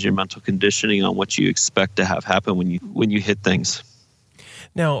changes your mental conditioning on what you expect to have happen when you hit things.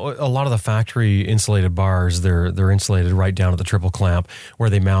 Now, a lot of the factory insulated bars, they're insulated right down at the triple clamp where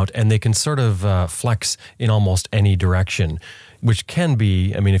they mount, and they can sort of flex in almost any direction, which can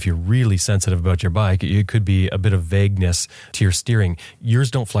be, I mean, if you're really sensitive about your bike, it could be a bit of vagueness to your steering.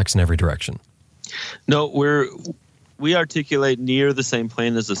 Yours don't flex in every direction. No, we articulate near the same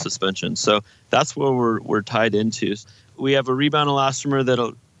plane as the suspension. So that's where we're tied into. We have a rebound elastomer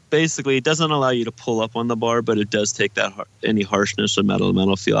that'll basically, it doesn't allow you to pull up on the bar, but it does take that any harshness or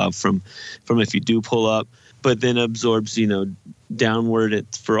metal feel out from if you do pull up, but then absorbs, downward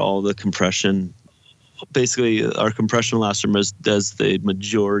for all the compression. Basically, our compression elastomer does the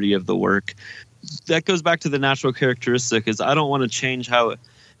majority of the work. That goes back to the natural characteristic is I don't want to change how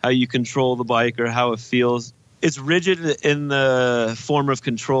you control the bike or how it feels. It's rigid in the form of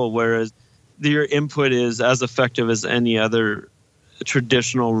control, whereas your input is as effective as any other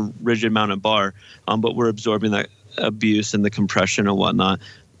traditional rigid mounted bar, but we're absorbing that abuse and the compression and whatnot.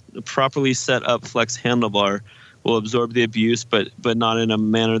 A properly set up flex handlebar will absorb the abuse, but not in a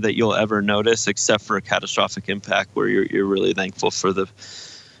manner that you'll ever notice, except for a catastrophic impact where you're really thankful for the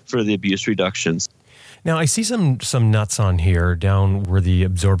abuse reductions. Now, I see some nuts on here down where the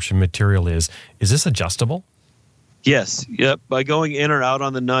absorption material is. Is this adjustable? Yes. Yep. By going in or out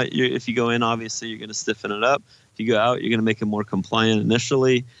on the nut, if you go in, obviously you're going to stiffen it up. If you go out, you're going to make it more compliant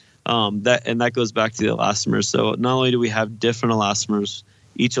initially. That goes back to the elastomers. So not only do we have different elastomers,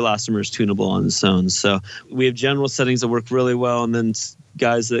 each elastomer is tunable on its own. So we have general settings that work really well, and then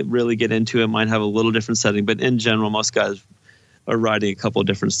guys that really get into it might have a little different setting. But in general, most guys are riding a couple of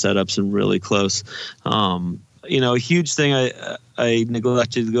different setups and really close. A huge thing I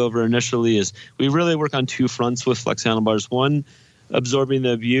neglected to go over initially is we really work on 2 fronts with flex handlebars. 1, absorbing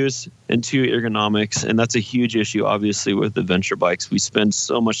the abuse, and 2, ergonomics. And that's a huge issue, obviously, with adventure bikes. We spend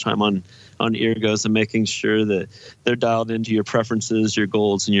so much time on ergos and making sure that they're dialed into your preferences, your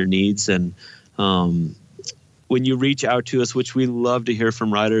goals, and your needs. And when you reach out to us, which we love to hear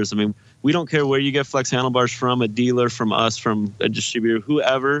from riders, I mean, We don't care where you get Flex handlebars from, a dealer, from us, from a distributor,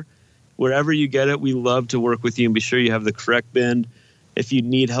 whoever, wherever you get it, we love to work with you and be sure you have the correct bend. If you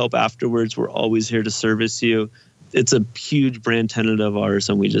need help afterwards, we're always here to service you. It's a huge brand tenet of ours,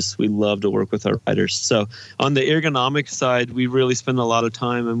 and we love to work with our riders. So on the ergonomic side, we really spend a lot of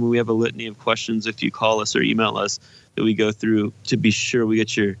time, and we have a litany of questions if you call us or email us that we go through to be sure we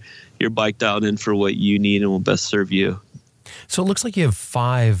get your bike dialed in for what you need and will best serve you. So it looks like you have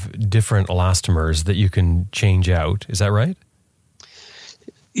 5 different elastomers that you can change out. Is that right?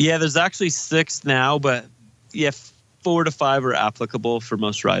 Yeah, there's actually 6 now, but 4 to 5 are applicable for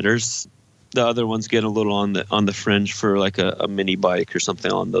most riders. The other ones get a little on the fringe for like a mini bike or something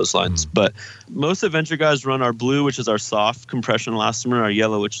along those lines. But most adventure guys run our blue, which is our soft compression elastomer, our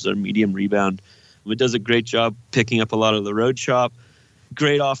yellow, which is our medium rebound. It does a great job picking up a lot of the road chop.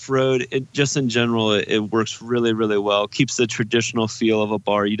 Great off-road. Just in general, it works really, really well. Keeps the traditional feel of a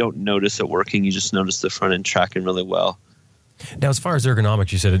bar. You don't notice it working. You just notice the front end tracking really well. Now, as far as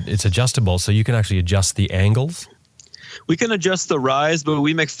ergonomics, you said it's adjustable, so you can actually adjust the angles? We can adjust the rise, but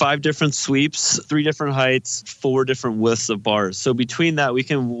we make 5 different sweeps, 3 different heights, 4 different widths of bars. So between that, we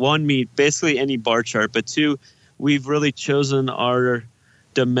can, 1, meet basically any bar chart, but 2, we've really chosen our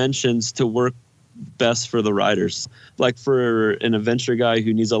dimensions to work best for the riders. Like for an adventure guy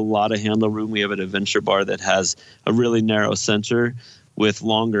who needs a lot of handle room, we have an adventure bar that has a really narrow center with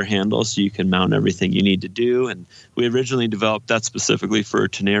longer handles so you can mount everything you need to do. And we originally developed that specifically for a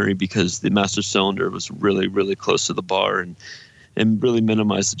Tenere because the master cylinder was really, really close to the bar and really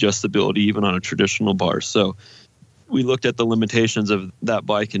minimized adjustability even on a traditional bar. So we looked at the limitations of that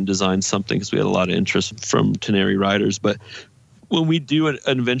bike and designed something because we had a lot of interest from Tenere riders. But when we do an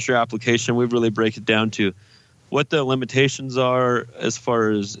adventure application, we really break it down to what the limitations are as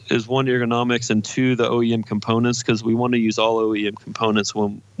far as 1, ergonomics, and 2, the OEM components, because we want to use all OEM components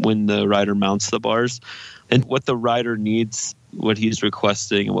when the rider mounts the bars, and what the rider needs, what he's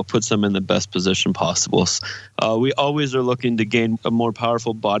requesting, and what puts them in the best position possible. We always are looking to gain a more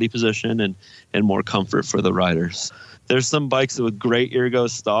powerful body position and more comfort for the riders. There's some bikes with great ergo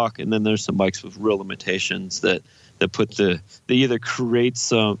stock, and then there's some bikes with real limitations that they either create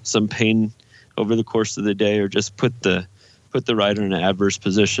some pain over the course of the day or just put the rider in an adverse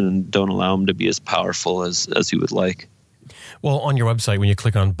position and don't allow him to be as powerful as he would like. Well, on your website, when you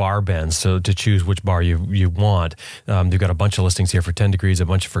click on bar bends, so to choose which bar you want, you've got a bunch of listings here for 10 degrees, a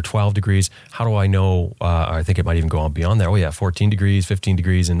bunch for 12 degrees. How do I know? I think it might even go on beyond there. Oh, yeah, 14 degrees, 15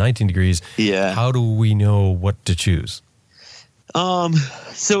 degrees, and 19 degrees. Yeah. How do we know what to choose?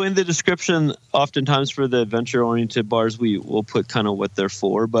 So in the description, oftentimes for the adventure-oriented bars, we will put kind of what they're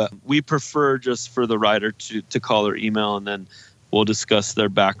for, but we prefer just for the rider to call or email, and then we'll discuss their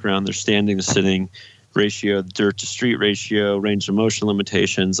background, their standing to sitting ratio, dirt to street ratio, range of motion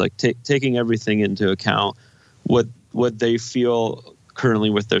limitations, like taking everything into account, what they feel currently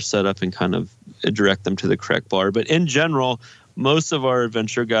with their setup, and kind of direct them to the correct bar. But in general, most of our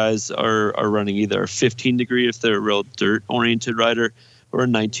adventure guys are running either a 15 degree if they're a real dirt-oriented rider, or a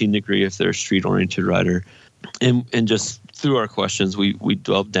 19 degree if they're a street-oriented rider. And just through our questions, we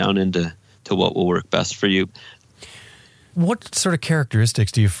delve down into what will work best for you. What sort of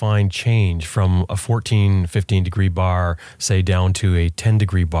characteristics do you find change from a 14, 15 degree bar, say, down to a 10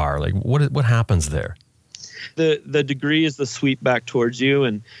 degree bar? Like what happens there? The degree is the sweep back towards you,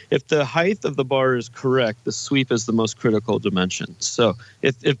 and if the height of the bar is correct, the sweep is the most critical dimension. So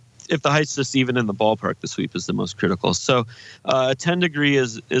if the height's just even in the ballpark, the sweep is the most critical. So a 10 degree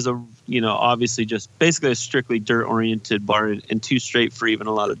is a obviously just basically a strictly dirt oriented bar, and too straight for even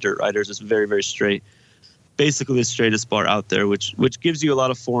a lot of dirt riders. It's very, very straight. Basically the straightest bar out there, which gives you a lot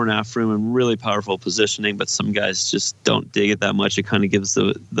of fore and aft room and really powerful positioning, but some guys just don't dig it that much. It kind of gives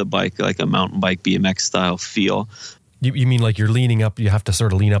the bike like a mountain bike BMX style feel. You mean like you're leaning up, you have to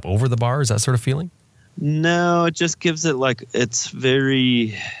sort of lean up over the bar? Is that sort of feeling? No, it just gives it like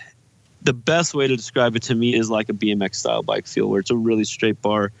the best way to describe it to me is like a BMX style bike feel, where it's a really straight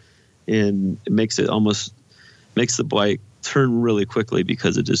bar and it makes the bike turn really quickly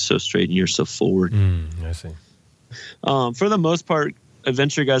because it is so straight and you're so forward. I see. For the most part,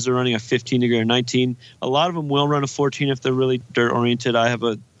 adventure guys are running a 15 degree or 19. A lot of them will run a 14 if they're really dirt oriented. I have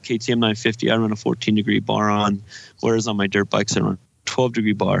a KTM 950. I run a 14 degree bar on, whereas on my dirt bikes I run a 12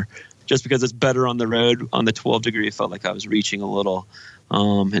 degree bar, just because it's better on the road. On the 12 degree, it felt like I was reaching a little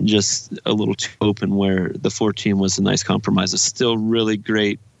and just a little too open, where the 14 was a nice compromise. It's still really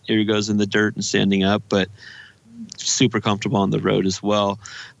great ergos in the dirt and standing up, but super comfortable on the road as well.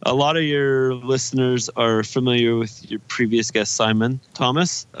 A lot of your listeners are familiar with your previous guest, Simon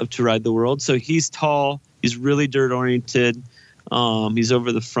Thomas of To Ride the World. So he's tall, he's really dirt oriented. He's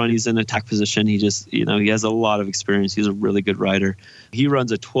over the front. He's in attack position. He just, he has a lot of experience. He's a really good rider. He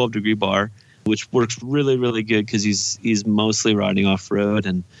runs a 12-degree bar, which works really, really good because he's mostly riding off-road,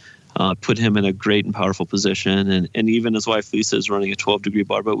 and put him in a great and powerful position. And even his wife, Lisa, is running a 12-degree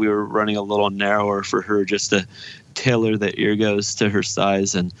bar, but we were running a little narrower for her just to tailor the ergos to her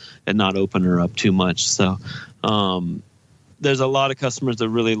size and not open her up too much. So there's a lot of customers that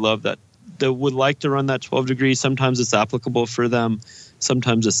really love that would like to run that 12 degree. Sometimes it's applicable for them.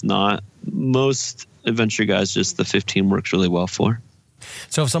 Sometimes it's not. Most adventure guys, just the 15 works really well for.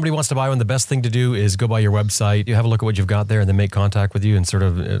 So if somebody wants to buy one, the best thing to do is go by your website, you have a look at what you've got there, and then make contact with you and sort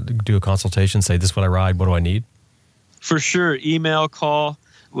of do a consultation, say, this is what I ride, what do I need? For sure. Email, call,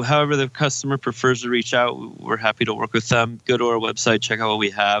 however the customer prefers to reach out. We're happy to work with them. Go to our website, check out what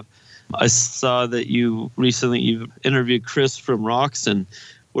we have. I saw that you interviewed Chris from Rocks, and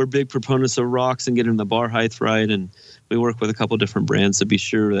we're big proponents of Rocks and getting the bar height right. And we work with a couple different brands to be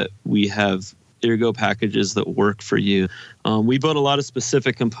sure that we have ergo packages that work for you. We build a lot of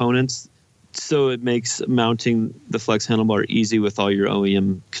specific components, so it makes mounting the flex handlebar easy with all your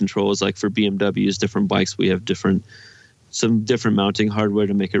OEM controls. Like for BMW's different bikes, we have some different mounting hardware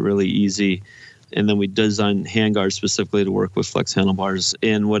to make it really easy. And then we design handguards specifically to work with flex handlebars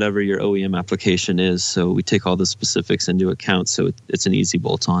in whatever your OEM application is. So we take all the specifics into account, so it's an easy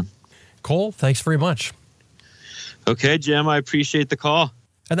bolt-on. Cole, thanks very much. Okay, Jim, I appreciate the call.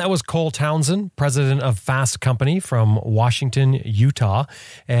 And that was Cole Townsend, president of Fast Company from Washington, Utah.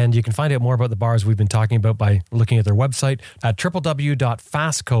 And you can find out more about the bars we've been talking about by looking at their website at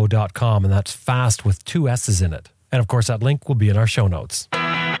www.fastco.com. And that's fast with 2 S's in it. And of course, that link will be in our show notes.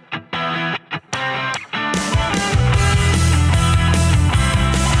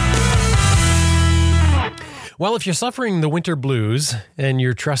 Well, if you're suffering the winter blues and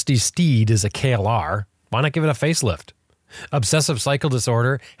your trusty steed is a KLR, why not give it a facelift? Obsessive Cycle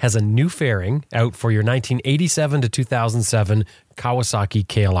Disorder has a new fairing out for your 1987 to 2007 Kawasaki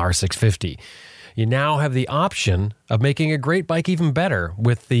KLR 650. You now have the option of making a great bike even better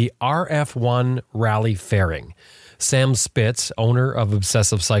with the RF1 Rally fairing. Sam Spitz, owner of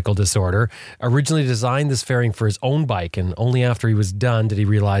Obsessive Cycle Disorder, originally designed this fairing for his own bike, and only after he was done did he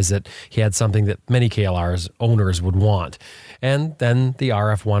realize that he had something that many KLR's owners would want. And then the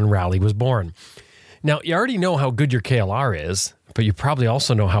RF1 Rally was born. Now, you already know how good your KLR is, but you probably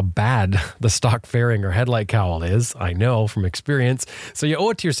also know how bad the stock fairing or headlight cowl is. I know from experience. So you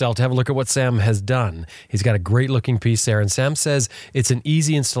owe it to yourself to have a look at what Sam has done. He's got a great looking piece there, and Sam says it's an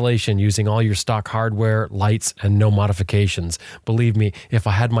easy installation using all your stock hardware, lights, and no modifications. Believe me, if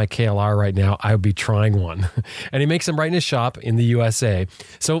I had my KLR right now, I would be trying one. And he makes them right in his shop in the USA.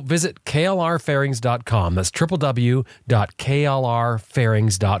 So visit klrfairings.com. That's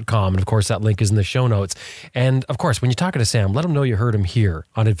www.klrfairings.com. And of course, that link is in the show notes. And of course, when you're talking to Sam, let him know you heard him here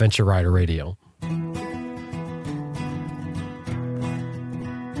on Adventure Rider Radio.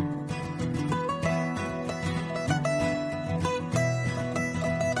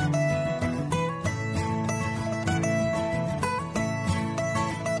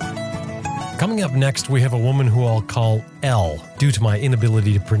 Coming up next, we have a woman who I'll call Elle. Due to my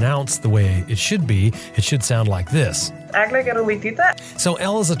inability to pronounce the way it should be, it should sound like this. So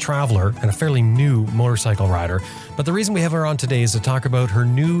Elle is a traveler and a fairly new motorcycle rider, but the reason we have her on today is to talk about her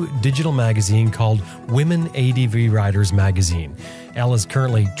new digital magazine called Women ADV Riders Magazine. Elle is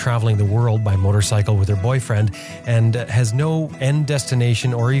currently traveling the world by motorcycle with her boyfriend and has no end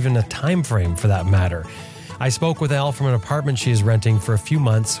destination or even a time frame for that matter. I spoke with Elle from an apartment she is renting for a few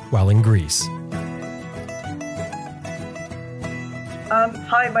months while in Greece.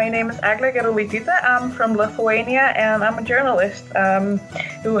 Hi, my name is Egle Gerulytite. I'm from Lithuania, and I'm a journalist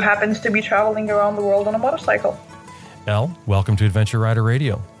who happens to be traveling around the world on a motorcycle. Elle, welcome to Adventure Rider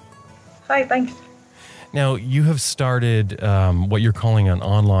Radio. Hi, thanks. Now, you have started what you're calling an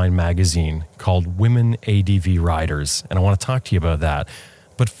online magazine called Women ADV Riders, and I want to talk to you about that.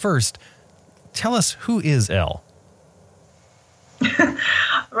 But first, tell us, who is Elle?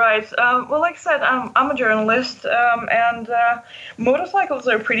 Right. Well, like I said, I'm a journalist, and motorcycles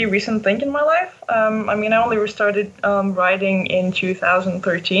are a pretty recent thing in my life. I only started riding in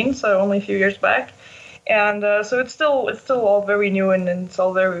 2013, so only a few years back. And so it's still all very new and it's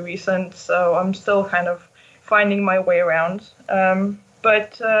all very recent. So I'm still kind of finding my way around.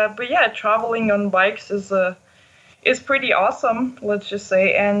 But yeah, traveling on bikes is pretty awesome, let's just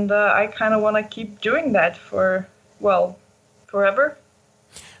say. And I kind of want to keep doing that forever.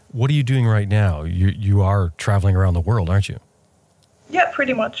 What are you doing right now? You are traveling around the world, aren't you? Yeah,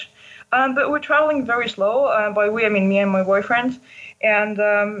 pretty much. But we're traveling very slow. By we, I mean me and my boyfriend. And,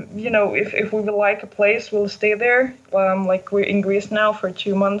 if we would like a place, we'll stay there. Like we're in Greece now for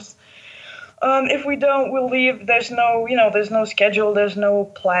 2 months. If we don't, we'll leave. There's no schedule. There's no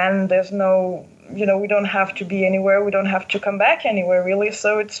plan. There's no, we don't have to be anywhere. We don't have to come back anywhere, really.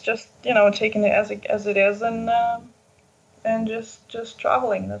 So it's just, taking it as it is and just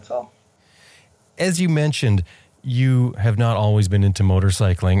traveling. That's all. As you mentioned, you have not always been into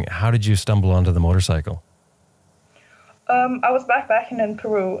motorcycling. How did you stumble onto the motorcycle? I was backpacking in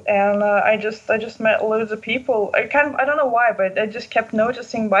Peru, and I just met loads of people. I don't know why, but I just kept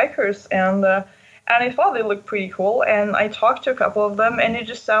noticing bikers, and I thought they looked pretty cool. And I talked to a couple of them, and it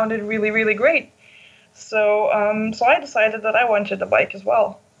just sounded really, really great. So I decided that I wanted a bike as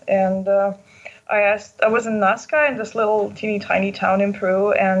well. And I was in Nazca, in this little teeny tiny town in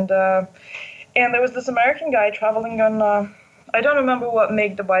Peru, and there was this American guy traveling on. I don't remember what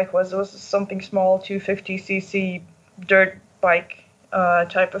make the bike was. It was something small, 250cc. Dirt bike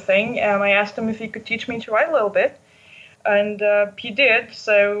type of thing, and I asked him if he could teach me to ride a little bit, and he did.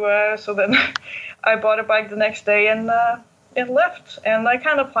 So then I bought a bike the next day and left. And I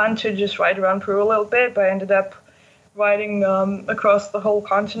kind of planned to just ride around Peru a little bit, but I ended up riding across the whole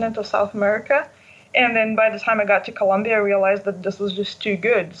continent of South America. And then by the time I got to Colombia, I realized that this was just too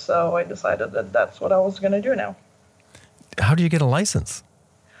good. So I decided that that's what I was going to do now. How do you get a license?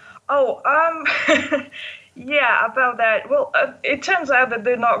 Oh, yeah, about that. Well, it turns out that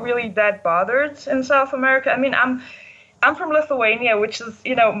they're not really that bothered in South America. I mean, I'm from Lithuania, which is,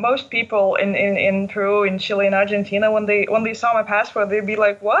 most people in Peru, in Chile, and Argentina, when they saw my passport, they'd be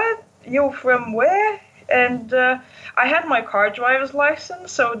like, "What? You from where?" And I had my car driver's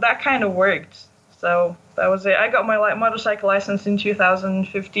license, so that kind of worked. So that was it. I got my motorcycle license in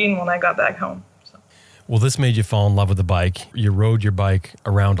 2015 when I got back home. Well, this made you fall in love with the bike. You rode your bike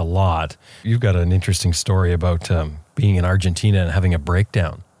around a lot. You've got an interesting story about being in Argentina and having a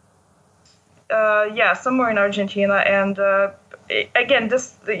breakdown. Yeah, somewhere in Argentina. And again,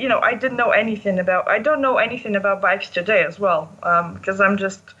 I don't know anything about bikes today as well, because I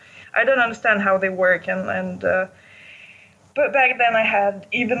don't understand how they work. But back then I had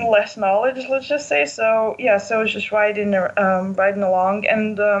even less knowledge, let's just say. So yeah, so I was just riding along,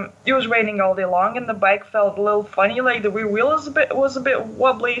 and it was raining all day long, and the bike felt a little funny, like the rear wheel was a bit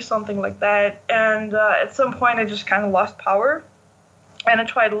wobbly, something like that. And at some point I just kind of lost power, and I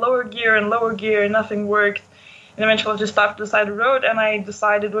tried lower gear, and nothing worked. And eventually I just stopped at the side of the road, and I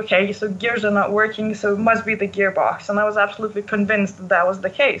decided, okay, so gears are not working, so it must be the gearbox. And I was absolutely convinced that was the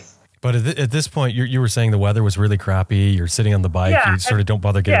case. But at this point, you were saying the weather was really crappy. You're sitting on the bike. Yeah, you sort of don't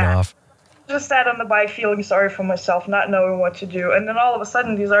bother getting off. Just sat on the bike feeling sorry for myself, not knowing what to do. And then all of a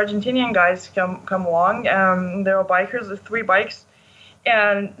sudden, these Argentinian guys come along. They're all bikers. There's 3 bikes.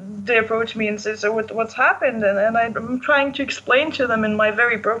 And they approach me and say, "So what's happened?" And I'm trying to explain to them in my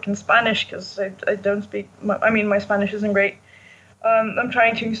very broken Spanish, because I don't speak, my Spanish isn't great. I'm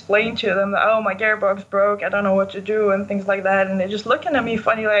trying to explain to them that, oh, my gearbox broke, I don't know what to do, and things like that. And they're just looking at me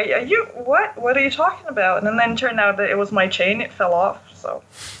funny, like, what are you talking about? And then it turned out that it was my chain, it fell off, so.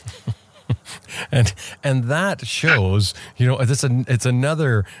 And that shows, it's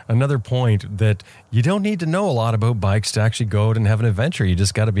another point that you don't need to know a lot about bikes to actually go out and have an adventure. You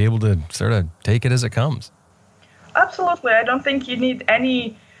just got to be able to sort of take it as it comes. Absolutely. I don't think you need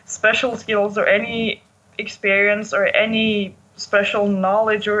any special skills or any experience or any special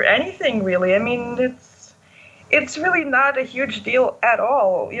knowledge or anything, really. I mean, it's really not a huge deal at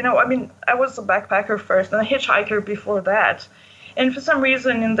all. I was a backpacker first and a hitchhiker before that. And for some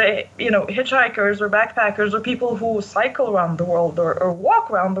reason, in the hitchhikers or backpackers or people who cycle around the world or walk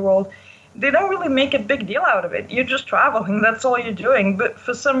around the world, they don't really make a big deal out of it. You're just traveling. That's all you're doing. But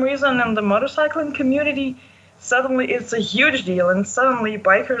for some reason, in the motorcycling community, suddenly it's a huge deal. And suddenly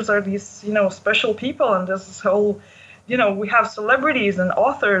bikers are these, special people. And there's this whole, we have celebrities and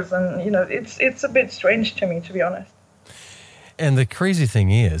authors. And, it's a bit strange to me, to be honest. And the crazy thing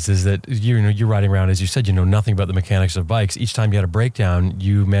is that you're riding around, as you said, you know nothing about the mechanics of bikes. Each time you had a breakdown,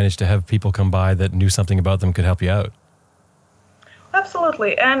 you managed to have people come by that knew something about them, could help you out.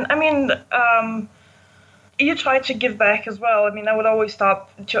 Absolutely. And I mean, you try to give back as well. I mean, I would always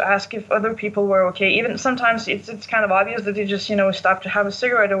stop to ask if other people were okay. Even sometimes it's kind of obvious that you just, stop to have a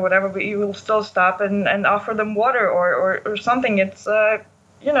cigarette or whatever, but you will still stop and offer them water or something. It's,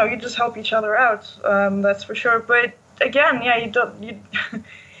 you just help each other out. That's for sure. But again, yeah,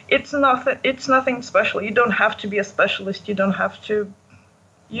 it's nothing special. You don't have to be a specialist.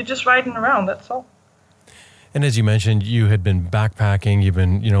 You're just riding around. That's all. And as you mentioned, you had been backpacking. You've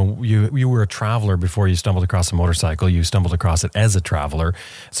been, you were a traveler before you stumbled across a motorcycle. You stumbled across it as a traveler.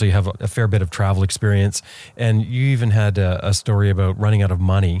 So you have a fair bit of travel experience. And you even had a story about running out of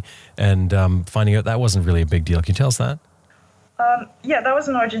money and finding out that wasn't really a big deal. Can you tell us that? Yeah, that was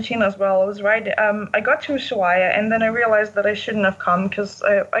in Argentina as well. I was riding. I got to Ushuaia, and then I realized that I shouldn't have come because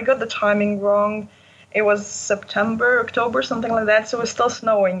I got the timing wrong. It was September, October, something like that. So it was still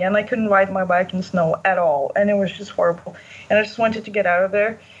snowing, and I couldn't ride my bike in snow at all. And it was just horrible. And I just wanted to get out of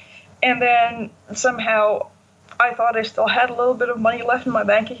there. And then somehow I thought I still had a little bit of money left in my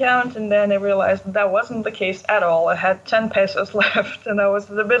bank account. And then I realized that wasn't the case at all. I had 10 pesos left, and I was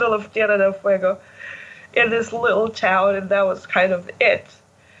in the middle of Tierra del Fuego in this little town, and that was kind of it.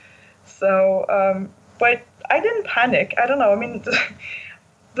 So, but I didn't panic. I don't know. I mean,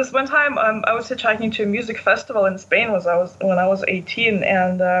 this one time I was hitchhiking to a music festival in Spain when I was 18,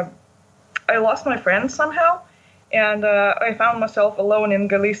 and I lost my friend somehow, and I found myself alone in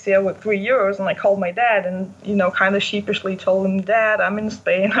Galicia with €3, and I called my dad and, kind of sheepishly told him, Dad, I'm in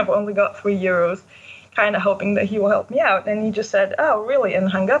Spain, I've only got €3, kind of hoping that he will help me out. And he just said, oh, really? And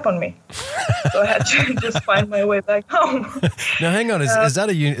hung up on me. So I had to just find my way back home. Now, hang on. Is that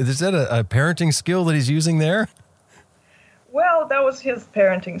a parenting skill that he's using there? Well, that was his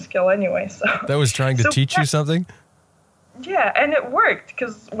parenting skill anyway. So that was trying to teach you something? Yeah, and it worked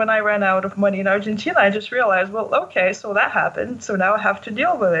because when I ran out of money in Argentina, I just realized, well, okay, so that happened. So now I have to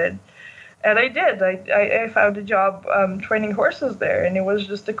deal with it. And I did. I found a job training horses there, and it was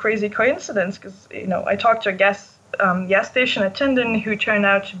just a crazy coincidence because, I talked to a gas station attendant who turned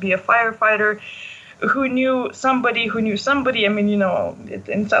out to be a firefighter who knew somebody who knew somebody. I mean,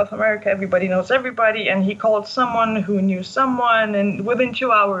 in South America, everybody knows everybody, and he called someone who knew someone, and within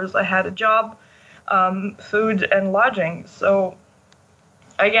 2 hours, I had a job, food, and lodging. So,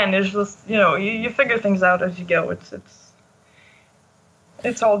 again, it's just, you figure things out as you go.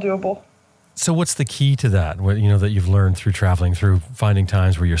 It's all doable. So what's the key to that, that you've learned through traveling, through finding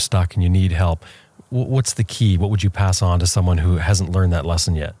times where you're stuck and you need help? What's the key? What would you pass on to someone who hasn't learned that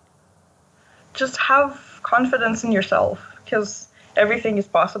lesson yet? Just have confidence in yourself because everything is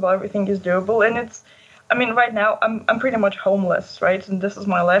possible, everything is doable. And right now I'm pretty much homeless, right? And this is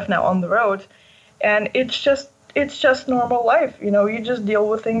my life now on the road. And it's just normal life. You just deal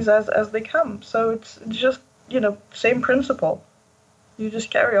with things as they come. So it's just, same principle. You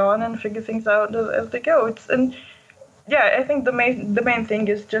just carry on and figure things out as they go. I think the main thing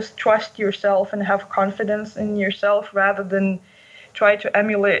is just trust yourself and have confidence in yourself rather than try to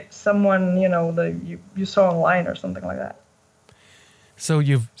emulate someone, that you saw online or something like that. So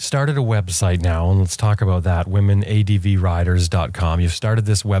you've started a website now, and let's talk about that, womenadvriders.com. You've started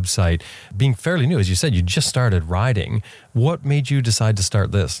this website being fairly new. As you said, you just started riding. What made you decide to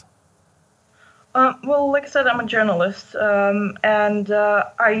start this? Well, like I said, I'm a journalist, and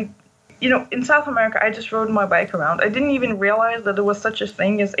I, in South America, I just rode my bike around. I didn't even realize that there was such a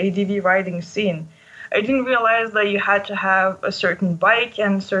thing as ADV riding scene. I didn't realize that you had to have a certain bike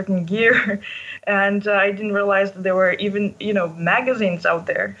and certain gear, and I didn't realize that there were even, magazines out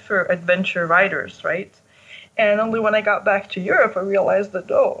there for adventure riders, right? And only when I got back to Europe, I realized that,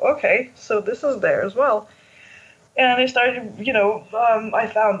 oh, okay, so this is there as well. And I started, I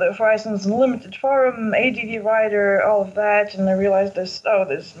found the Horizons Unlimited forum, ADV Rider, all of that, and I realized there's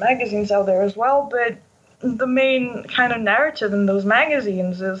magazines out there as well, but the main kind of narrative in those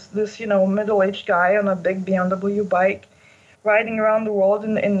magazines is this, middle-aged guy on a big BMW bike riding around the world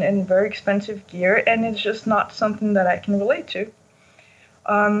in very expensive gear, and it's just not something that I can relate to.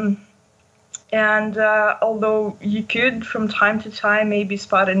 And although you could, from time to time, maybe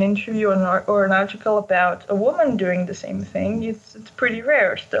spot an interview or an article about a woman doing the same thing, it's pretty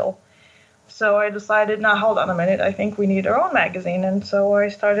rare still. So I decided, now hold on a minute, I think we need our own magazine. And so I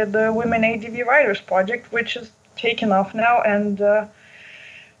started the Women ADV Riders Project, which has taken off now, and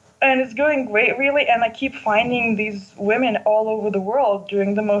it's going great, really. And I keep finding these women all over the world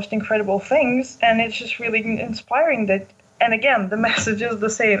doing the most incredible things, and it's just really inspiring that. And again, the message is the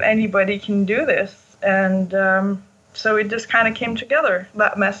same. Anybody can do this. And so it just kind of came together,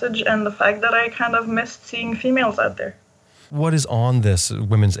 that message and the fact that I kind of missed seeing females out there. What is on this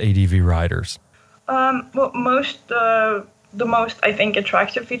Women's ADV Riders? Well, the most, I think,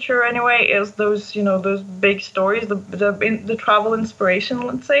 attractive feature anyway is those big stories, the travel inspiration,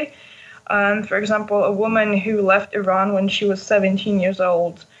 let's say. For example, a woman who left Iran when she was 17 years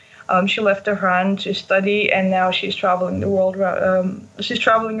old. She left Iran to study, and now she's traveling the world. She's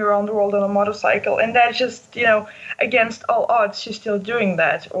traveling around the world on a motorcycle, and that's just, against all odds, she's still doing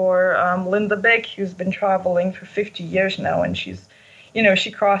that. Or Linda Beck, who's been traveling for 50 years now, and she's,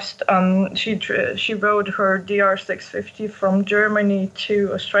 she crossed, she rode her DR650 from Germany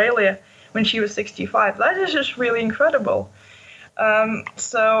to Australia when she was 65. That is just really incredible.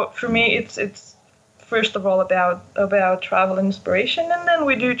 So for me, it's first of all about travel inspiration, and then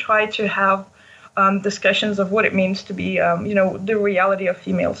we do try to have discussions of what it means to be, the reality of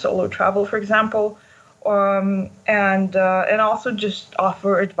female solo travel, for example, and also just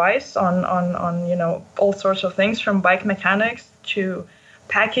offer advice on all sorts of things, from bike mechanics to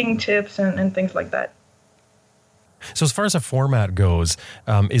packing tips and things like that. So as far as a format goes,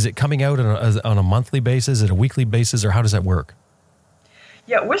 is it coming out on a monthly basis, is it a weekly basis, or how does that work?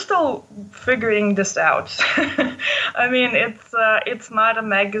 Yeah, we're still figuring this out. I mean, it's not a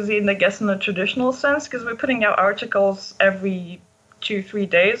magazine, I guess, in the traditional sense, because we're putting out articles every 2-3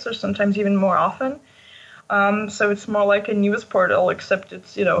 days, or sometimes even more often. So it's more like a news portal, except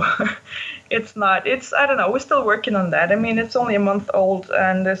it's, it's not. I don't know. We're still working on that. I mean, it's only a month old,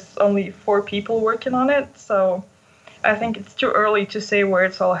 and there's only 4 people working on it. So I think it's too early to say where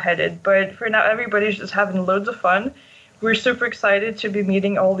it's all headed. But for now, everybody's just having loads of fun. We're super excited to be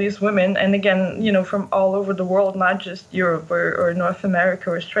meeting all these women. And again, from all over the world, not just Europe or North America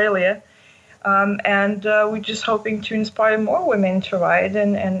or Australia. And we're just hoping to inspire more women to ride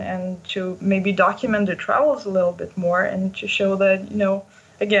and to maybe document their travels a little bit more, and to show that,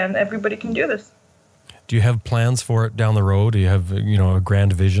 again, everybody can do this. Do you have plans for it down the road? Do you have, a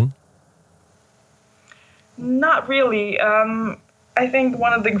grand vision? Not really. I think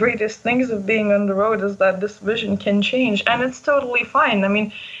one of the greatest things of being on the road is that this vision can change, and it's totally fine. I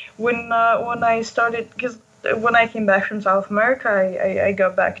mean, when I started, because when I came back from South America, I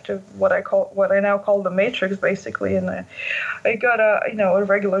got back to what I now call the Matrix, basically, and I got a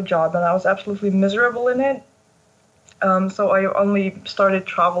regular job, and I was absolutely miserable in it. So I only started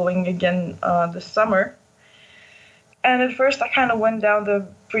traveling again this summer. And at first, I kind of went down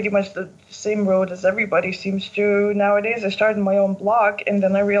pretty much the same road as everybody seems to nowadays. I started my own blog, and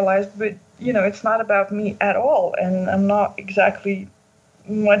then I realized, but it's not about me at all, and I'm not exactly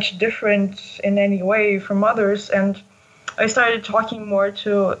much different in any way from others. And I started talking more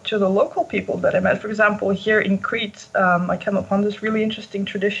to the local people that I met. For example, here in Crete, I came upon this really interesting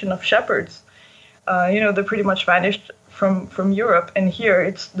tradition of shepherds. They pretty much vanished from Europe, and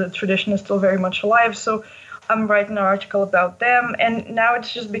here the tradition is still very much alive. So I'm writing an article about them, and now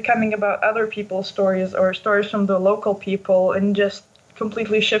it's just becoming about other people's stories, or stories from the local people, and just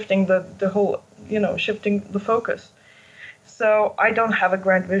completely shifting the whole, shifting the focus. So I don't have a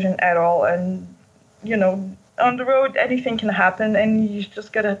grand vision at all, and on the road anything can happen, and you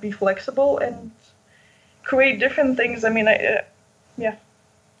just gotta be flexible and create different things. I mean, yeah.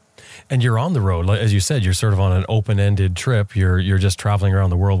 And you're on the road, as you said, you're sort of on an open-ended trip. You're just traveling around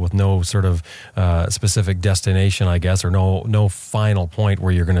the world with no sort of specific destination, I guess, or no final point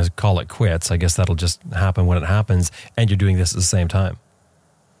where you're going to call it quits. I guess that'll just happen when it happens, and you're doing this at the same time.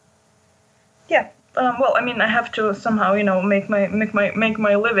 Yeah. Well, I mean, I have to somehow, make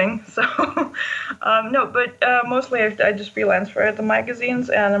my living. So, no, but mostly I just freelance for the magazines,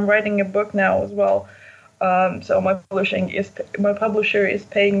 and I'm writing a book now as well. So my publisher is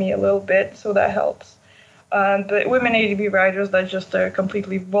paying me a little bit, so that helps. But Women ADV Riders, that's just a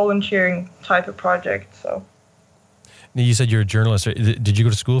completely volunteering type of project. So. Now, you said you're a journalist. Did you go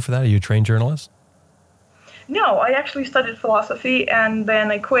to school for that? Are you a trained journalist? No, I actually studied philosophy, and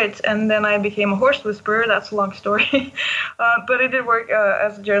then I quit, and then I became a horse whisperer. That's a long story. But I did work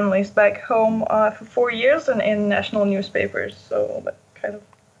as a journalist back home for 4 years and in national newspapers, so that kind of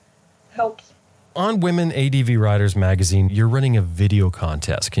helps. On Women ADV Riders magazine, you're running a video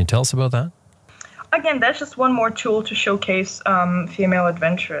contest. Can you tell us about that? Again, that's just one more tool to showcase female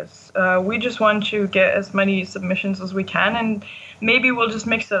adventurers. We just want to get as many submissions as we can, and maybe we'll just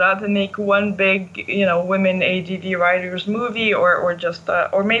mix it up and make one big, Women ADV Riders movie, or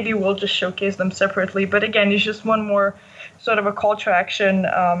maybe we'll just showcase them separately. But again, it's just one more sort of a call to action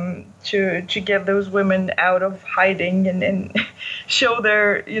to get those women out of hiding and show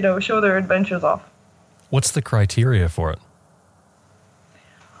their adventures off. What's the criteria for it?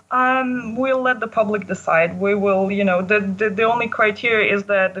 We'll let the public decide. We will, the only criteria is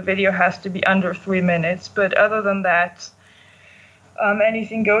that the video has to be under 3 minutes. But other than that,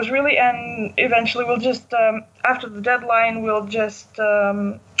 anything goes really. And eventually we'll just, after the deadline, we'll just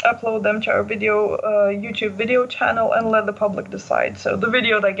upload them to our YouTube video channel and let the public decide. So the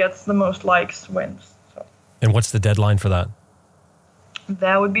video that gets the most likes wins. So. And what's the deadline for that?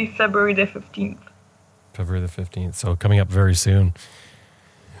 That would be February the 15th. February the 15th. So coming up very soon.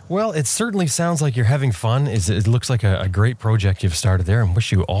 Well, it certainly sounds like you're having fun. It looks like a great project you've started there, and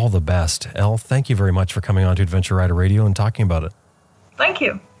wish you all the best. Elle, thank you very much for coming on to Adventure Rider Radio and talking about it. Thank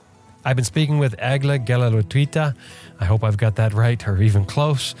you. I've been speaking with Agla Galalutuita. I hope I've got that right, or even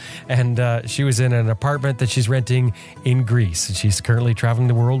close. And she was in an apartment that she's renting in Greece. She's currently traveling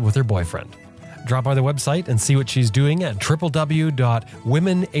the world with her boyfriend. Drop by the website and see what she's doing at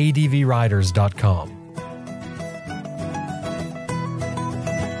www.womenadvriders.com.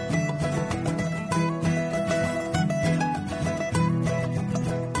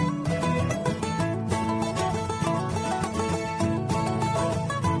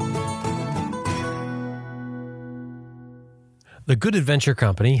 The Good Adventure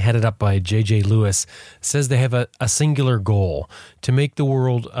Company, headed up by J.J. Lewis, says they have a singular goal: to make the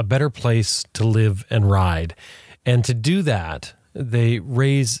world a better place to live and ride. And to do that, they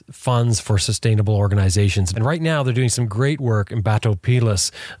raise funds for sustainable organizations. And right now, they're doing some great work in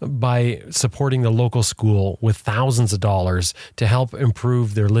Batopilas by supporting the local school with thousands of dollars to help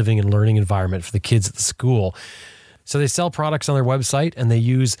improve their living and learning environment for the kids at the school. So they sell products on their website, and they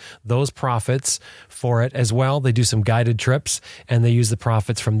use those profits for it as well. They do some guided trips, and they use the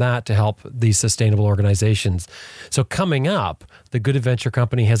profits from that to help these sustainable organizations. So coming up, the Good Adventure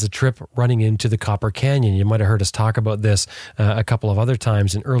Company has a trip running into the Copper Canyon. You might have heard us talk about this a couple of other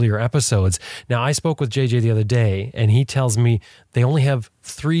times in earlier episodes. Now, I spoke with JJ the other day, and he tells me they only have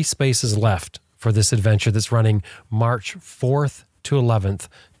 3 spaces left for this adventure that's running March 4th to 11th,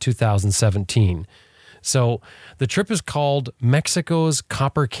 2017. So the trip is called Mexico's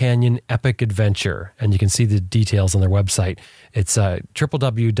Copper Canyon Epic Adventure, and you can see the details on their website. It's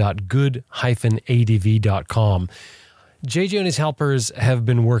www.good-adv.com. JJ and his helpers have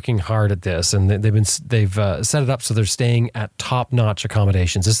been working hard at this, and they've set it up so they're staying at top-notch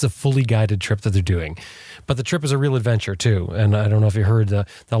accommodations. This is a fully guided trip that they're doing. But the trip is a real adventure, too. And I don't know if you heard the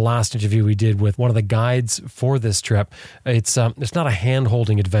last interview we did with one of the guides for this trip. It's not a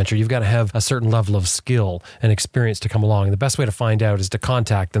hand-holding adventure. You've got to have a certain level of skill and experience to come along. And the best way to find out is to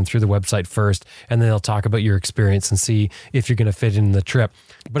contact them through the website first, and then they'll talk about your experience and see if you're going to fit in the trip.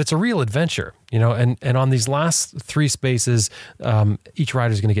 But it's a real adventure, you know, and on these last 3 spaces, each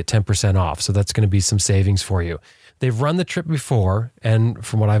rider is going to get 10% off. So that's going to be some savings for you. They've run the trip before, and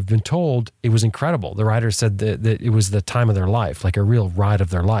from what I've been told, it was incredible. The riders said that it was the time of their life, like a real ride of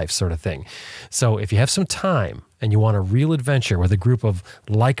their life sort of thing. So if you have some time and you want a real adventure with a group of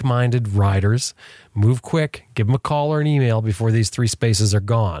like-minded riders, move quick, give them a call or an email before these 3 spaces are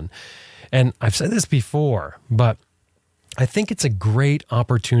gone. And I've said this before, but I think it's a great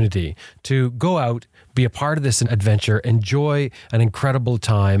opportunity to go out, be a part of this adventure, enjoy an incredible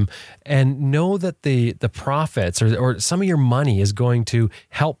time, and know that the profits or some of your money is going to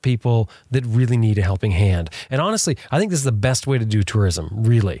help people that really need a helping hand. And honestly, I think this is the best way to do tourism,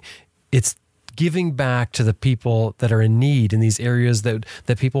 really. It's giving back to the people that are in need in these areas that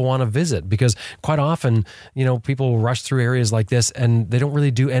people want to visit, because quite often, you know, people rush through areas like this and they don't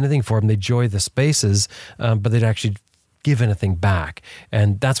really do anything for them. They enjoy the spaces, but they'd actually give anything back.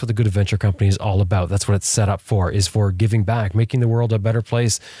 And that's what the Good Adventure Company is all about. That's what it's set up for, is for giving back, making the world a better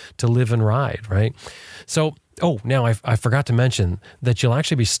place to live and ride, right? So, now I forgot to mention that you'll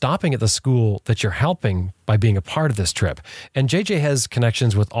actually be stopping at the school that you're helping by being a part of this trip. And JJ has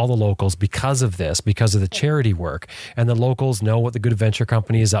connections with all the locals because of this, because of the charity work. And the locals know what the Good Adventure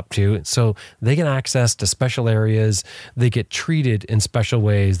Company is up to. So they get access to special areas. They get treated in special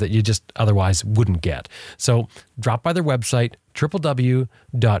ways that you just otherwise wouldn't get. So drop by their website,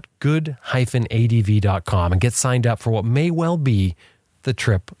 www.good-adv.com, and get signed up for what may well be the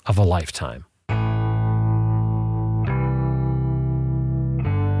trip of a lifetime.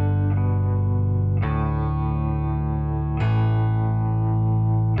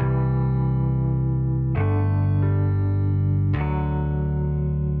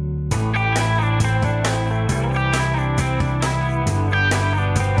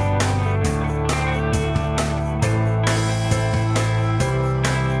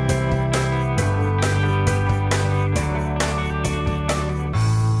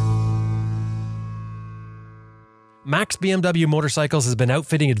 Max BMW Motorcycles has been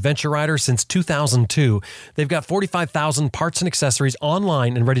outfitting adventure riders since 2002. They've got 45,000 parts and accessories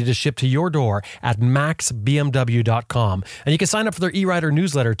online and ready to ship to your door at maxbmw.com. And you can sign up for their e-rider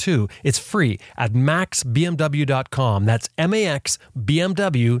newsletter too. It's free at maxbmw.com. That's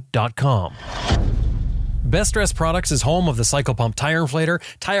maxbmw.com. Best Dressed Products is home of the Cycle Pump Tire Inflator,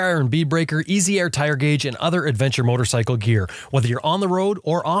 Tire Iron Bead Breaker, Easy Air Tire Gauge, and other adventure motorcycle gear. Whether you're on the road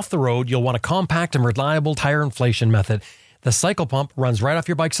or off the road, you'll want a compact and reliable tire inflation method. The Cycle Pump runs right off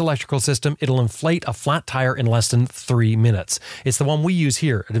your bike's electrical system. It'll inflate a flat tire in less than 3 minutes. It's the one we use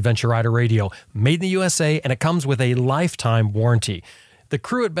here at Adventure Rider Radio. Made in the USA, and it comes with a lifetime warranty. The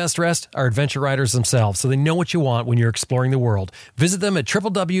crew at Best Rest are adventure riders themselves, so they know what you want when you're exploring the world. Visit them at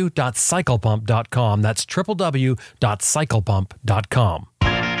www.cyclepump.com. That's www.cyclepump.com.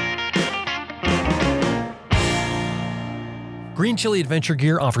 Green Chili Adventure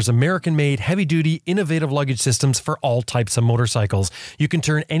Gear offers American-made, heavy-duty, innovative luggage systems for all types of motorcycles. You can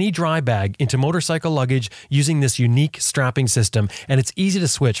turn any dry bag into motorcycle luggage using this unique strapping system, and it's easy to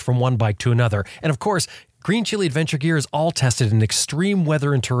switch from one bike to another. And of course, Green Chili Adventure Gear is all tested in extreme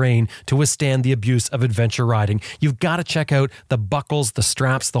weather and terrain to withstand the abuse of adventure riding. You've got to check out the buckles, the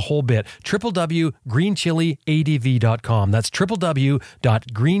straps, the whole bit. www.greenchiliadv.com. That's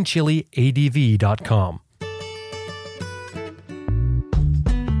www.greenchiliadv.com.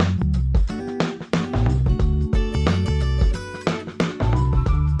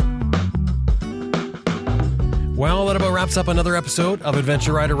 Well, that about wraps up another episode of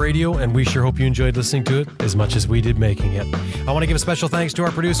Adventure Rider Radio, and we sure hope you enjoyed listening to it as much as we did making it. I want to give a special thanks to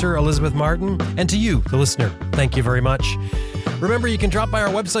our producer, Elizabeth Martin, and to you, the listener. Thank you very much. Remember, you can drop by our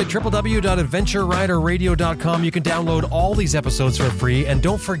website, www.adventureriderradio.com. You can download all these episodes for free. And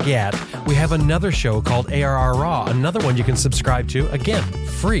don't forget, we have another show called ARR Raw, another one you can subscribe to, again,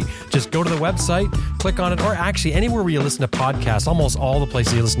 free. Just go to the website, click on it, or actually anywhere where you listen to podcasts, almost all the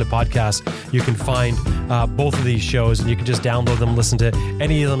places you listen to podcasts, you can find both of these shows, and you can just download them, listen to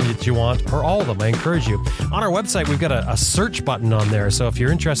any of them that you want, or all of them. I encourage you. On our website, we've got a search button on there. So if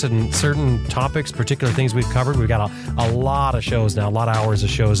you're interested in certain topics, particular things we've covered, we've got a lot of shows now, a lot of hours of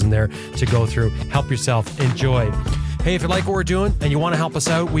shows in there to go through. Help yourself, enjoy. Hey, if you like what we're doing and you want to help us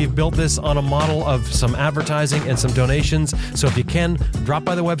out, we've built this on a model of some advertising and some donations. So if you can, drop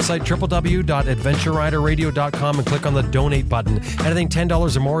by the website, www.adventureriderradio.com, and click on the donate button. Anything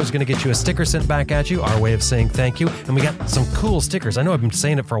 $10 or more is going to get you a sticker sent back at you, our way of saying thank you. And we got some cool stickers. I know I've been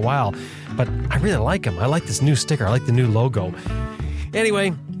saying it for a while, but I really like them. I like this new sticker. I like the new logo.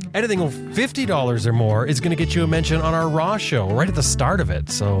 Anyway, anything $50 or more is going to get you a mention on our Raw show right at the start of it.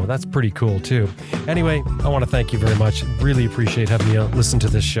 So that's pretty cool too. Anyway, I want to thank you very much. Really appreciate having you listen to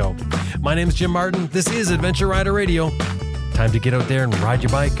this show. My name is Jim Martin. This is Adventure Rider Radio. Time to get out there and ride your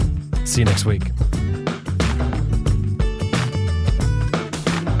bike. See you next week.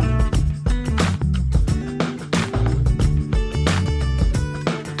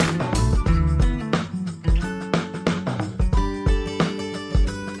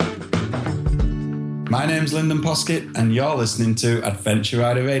 My name's Lyndon Poskett, and you're listening to Adventure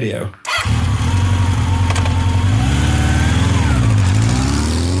Rider Radio.